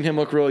 We've seen him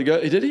look really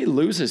good. Did he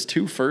lose his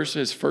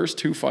first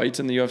two fights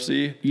in the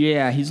UFC?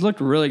 Yeah, he's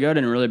looked really good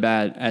and really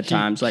bad at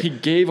times. Like, he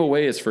gave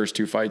away his first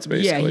two fights,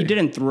 basically. Yeah, he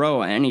didn't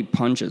throw any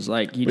punches.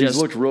 Like he's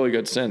looked really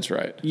good since,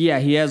 right? Yeah,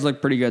 he has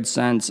looked pretty good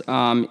since.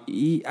 I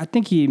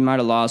think he might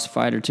have lost a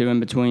fight or two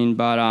in between,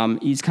 but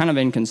he's kind of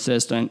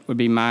inconsistent. Would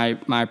be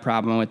my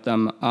problem with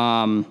them.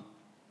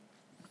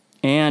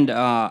 And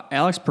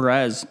Alex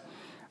Perez,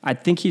 I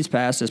think he's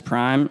past his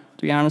prime,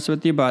 to be honest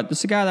with you, but this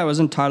is a guy that was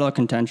in title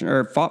contention,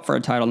 or fought for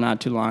a title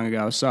not too long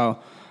ago, so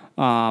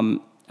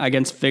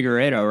against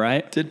Figueiredo,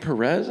 right? Did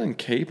Perez and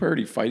Cape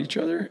already fight each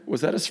other?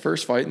 Was that his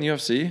first fight in the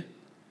UFC?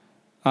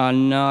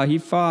 No, he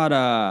fought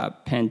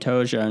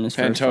Pantoja in his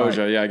first fight.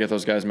 Pantoja, yeah, I get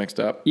those guys mixed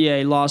up. Yeah,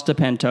 he lost to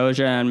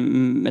Pantoja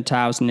and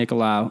Mataus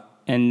Nicolau,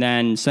 and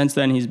then since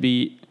then he's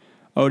beat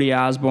Odi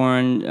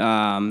Osborne,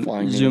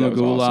 Zuma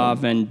Gulov,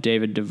 awesome. And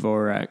David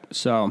Dvorak,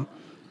 so...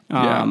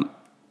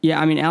 Yeah,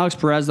 I mean, Alex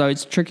Perez, though,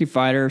 he's a tricky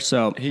fighter,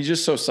 so... He's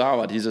just so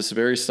solid. He's a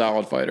very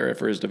solid fighter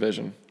for his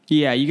division.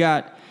 Yeah, you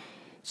got...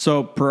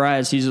 So,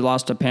 Perez, he's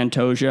lost to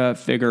Pantoja,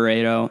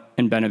 Figueiredo,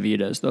 and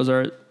Benavidez. Those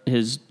are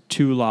his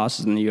two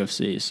losses in the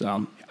UFC,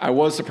 so... I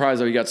was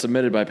surprised, though, he got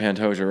submitted by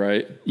Pantoja,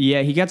 right?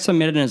 Yeah, he got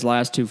submitted in his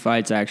last two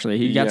fights, actually.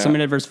 He got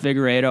submitted versus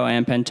Figueiredo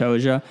and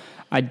Pantoja.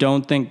 I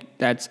don't think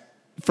that's...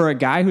 For a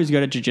guy who's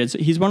good at jiu-jitsu,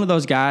 he's one of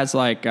those guys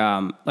like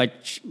Chesia,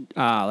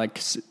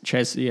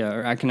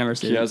 or I can never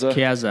say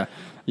Chiesa.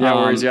 Yeah,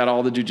 where he's got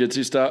all the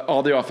jiu-jitsu stuff,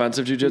 all the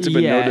offensive jiu-jitsu,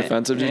 but no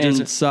defensive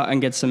jiu-jitsu.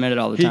 And gets submitted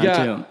all the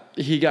time,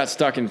 too. He got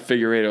stuck in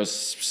Figueiredo's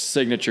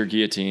signature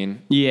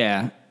guillotine.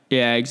 Yeah,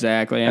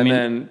 exactly. I mean,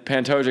 then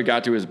Pantoja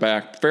got to his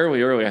back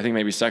fairly early, I think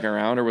maybe second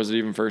round, or was it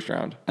even first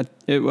round?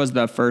 It was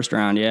the first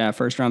round,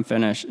 first round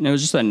finish. And it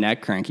was just a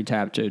neck crank he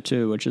tapped to,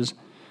 too, which is...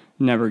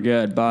 never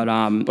good, but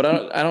I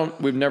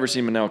don't. We've never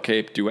seen Manel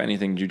Cape do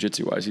anything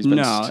jiu-jitsu wise. He's a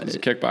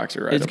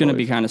kickboxer, right? It's going to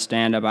be kind of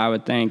stand up, I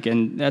would think,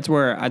 and that's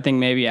where I think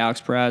maybe Alex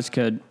Perez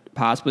could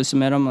possibly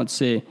submit him. Let's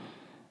see,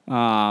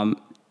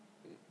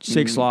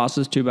 6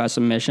 losses, 2 by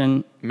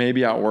submission.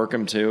 Maybe outwork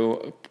him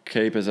too.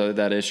 Cape has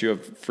that issue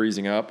of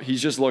freezing up.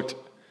 He's looked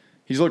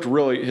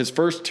really. His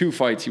first 2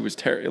 fights,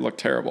 it looked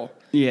terrible.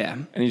 Yeah,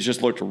 and he's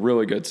just looked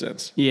really good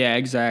since. Yeah,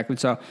 exactly.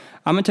 So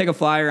I'm gonna take a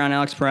flyer on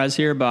Alex Perez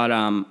here, but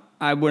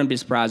I wouldn't be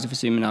surprised if you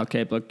see Manel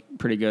Cape look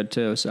pretty good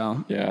too.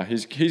 So yeah,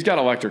 he's got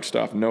electric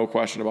stuff, no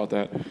question about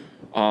that.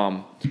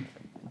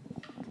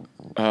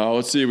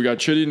 Let's see, we got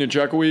Chidi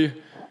Njokuwi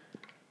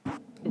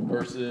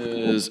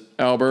versus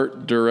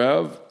Albert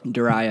Duraev.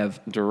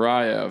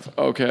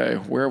 Okay,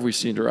 where have we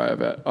seen Duraev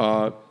at?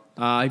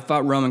 He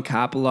fought Roman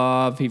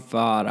Kopylov. He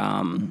fought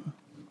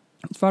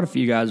He's fought a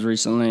few guys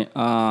recently.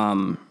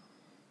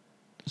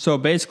 So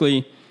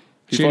basically,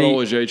 He fought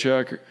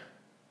Olajaychuk.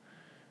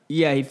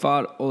 Yeah, he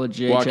fought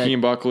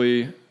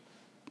Olajaychuk.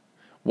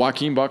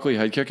 Joaquin Buckley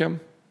head kick him?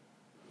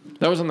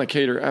 That was on the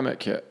Cater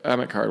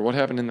Emmett card. What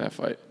happened in that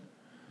fight?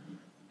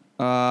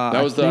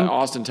 That was the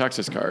Austin,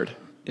 Texas card.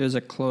 It was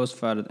a close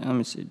fight. Let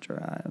me see.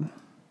 Drive.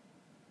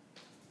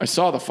 I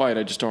saw the fight.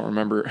 I just don't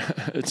remember.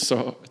 It's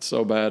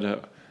so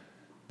bad.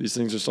 These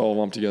things are so all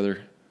lumped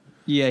together.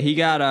 Yeah, he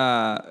got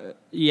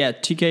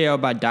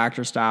TKO by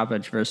Dr.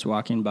 Stoppage versus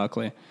Joaquin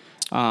Buckley.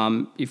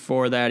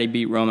 Before that, he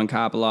beat Roman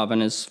Kopylov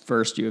in his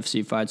first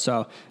UFC fight.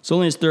 So it's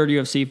only his third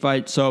UFC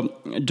fight. So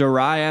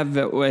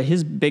Duraev,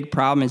 his big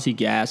problem is he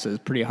gasses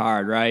pretty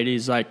hard, right?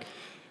 He's like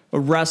a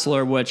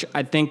wrestler, which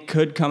I think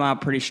could come out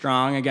pretty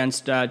strong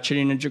against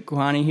Chidi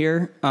Njokuani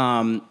here.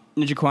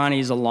 Njokuani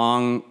is a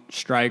long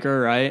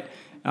striker, right?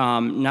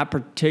 Not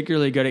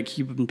particularly good at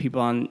keeping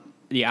people on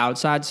the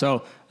outside.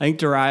 So I think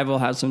Duraev will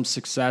have some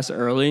success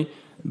early.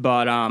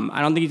 But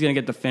I don't think he's going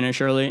to get the finish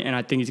early, and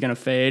I think he's going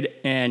to fade.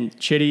 And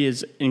Chidi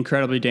is an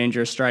incredibly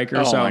dangerous striker.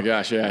 Oh, my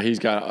gosh, yeah. He's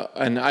got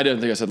and I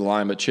didn't think I said the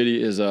line, but Chidi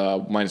is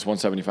a minus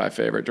 175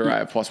 favorite.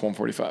 Duraev plus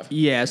 145.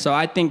 Yeah, so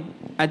I think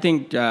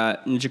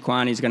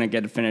Njokuani is going to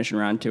get a finish in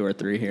round 2 or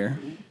 3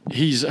 here.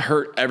 He's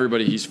hurt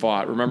everybody he's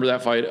fought. Remember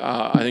that fight?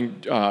 I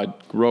think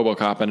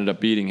RoboCop ended up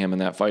beating him in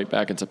that fight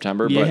back in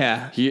September.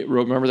 Yeah. But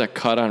remember that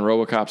cut on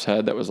RoboCop's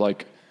head that was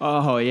like...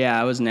 Oh,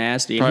 yeah, it was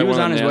nasty. Probably he was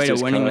on his way to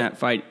winning cut. that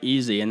fight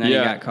easy, and then he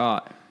got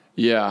caught.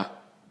 Yeah.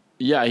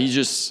 Yeah,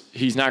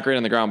 he's not great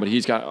on the ground, but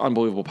he's got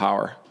unbelievable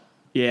power.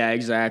 Yeah,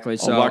 exactly.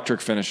 So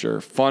electric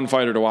finisher. Fun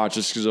fighter to watch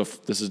just because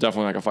this is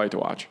definitely like a fight to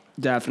watch.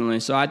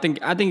 Definitely. So I think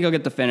he'll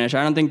get the finish.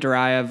 I don't think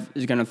Duraev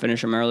is going to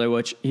finish him early,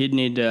 which he'd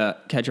need to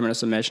catch him in a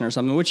submission or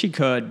something, which he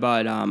could,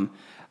 but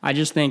I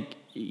just think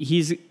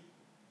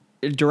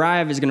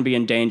Duraev is going to be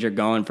in danger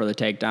going for the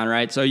takedown,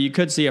 right? So you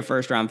could see a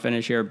first-round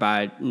finish here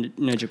by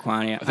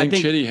Njokuani. I think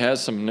Chidi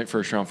has some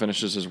first-round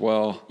finishes as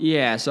well.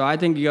 Yeah, so I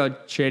think you go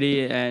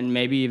Chidi and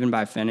maybe even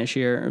by finish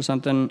here or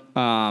something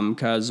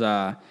because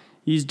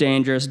he's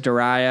dangerous.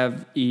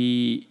 Duraev,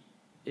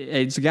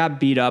 he's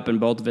got beat up in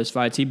both of his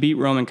fights. He beat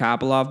Roman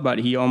Kopylov, but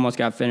he almost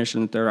got finished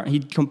in the third round.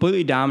 He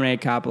completely dominated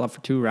Kopylov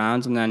for 2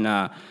 rounds, and then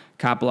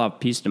Kopylov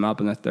pieced him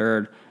up in the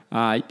third.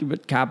 But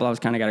Kopilov's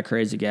kind of got a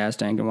crazy gas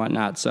tank and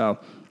whatnot, so...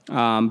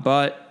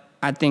 but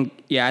I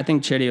think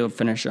Chidi will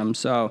finish him.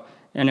 So,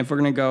 and if we're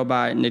going to go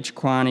by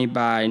Njokuani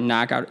by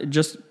knockout, it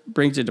just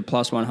brings it to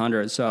plus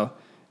 100. So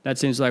that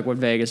seems like what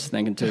Vegas is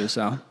thinking too.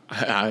 So,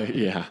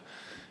 yeah,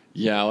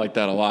 I like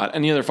that a lot.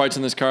 Any other fights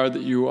in this card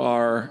that you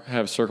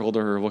have circled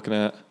or looking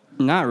at?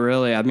 Not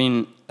really. I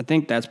mean, I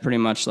think that's pretty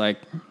much like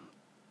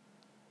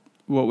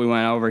what we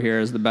went over here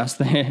is the best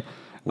thing.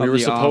 We were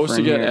supposed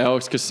to get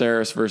Alex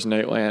Caceres versus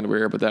Nate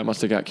Landwehr, but that must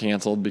have got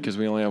canceled because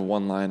we only have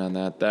one line on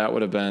that. That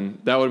would have been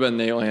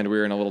Nate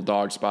Landwehr in a little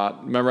dog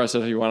spot. Remember I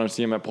said if you wanted to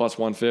see him at plus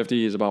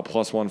 150, he's about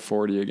plus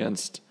 140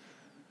 against.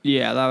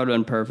 Yeah, that would have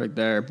been perfect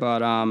there.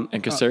 But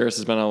and Caceres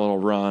has been on a little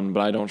run,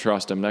 but I don't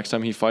trust him. Next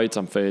time he fights,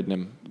 I'm fading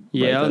him.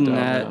 Yeah, other than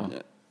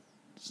that,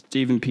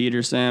 Steven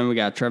Peterson, we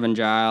got Trevin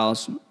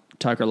Giles,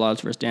 Tucker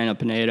Lutz versus Daniel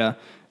Pineda.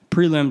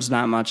 Prelims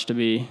not much to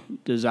be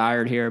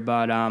desired here,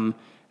 but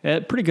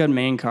pretty good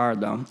main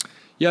card, though.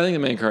 Yeah, I think the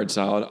main card's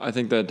solid. I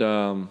think that,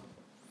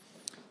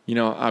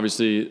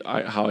 obviously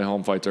Holly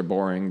Holm fights are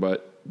boring,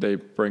 but they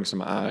bring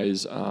some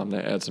eyes.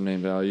 They add some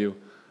name value.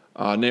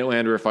 Nate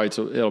Landwehr fights,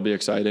 it'll be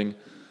exciting.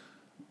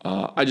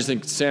 I just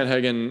think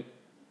Sandhagen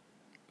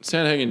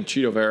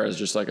Cheeto Vera is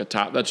just like a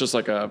top. That's just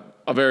like a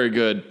very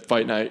good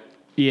fight night.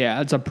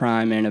 Yeah, it's a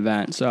prime main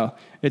event. So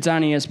it's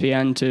on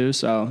ESPN, too,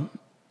 so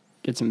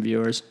get some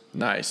viewers.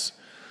 Nice.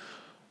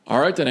 All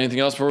right, then. Anything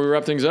else before we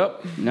wrap things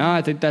up? No,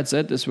 I think that's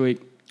it this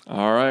week.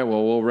 All right.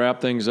 Well, we'll wrap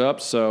things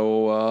up.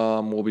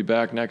 So we'll be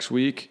back next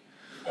week.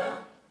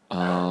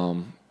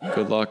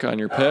 Good luck on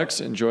your picks.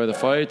 Enjoy the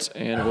fights,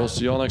 and we'll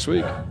see you all next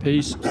week.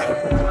 Peace.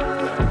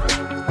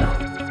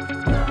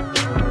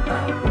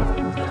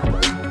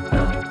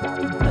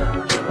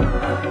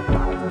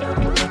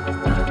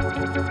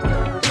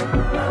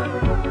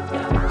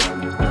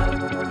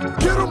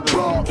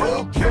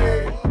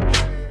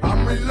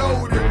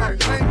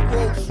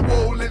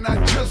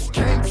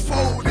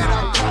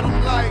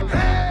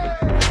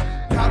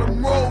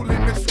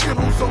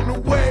 On the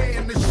way.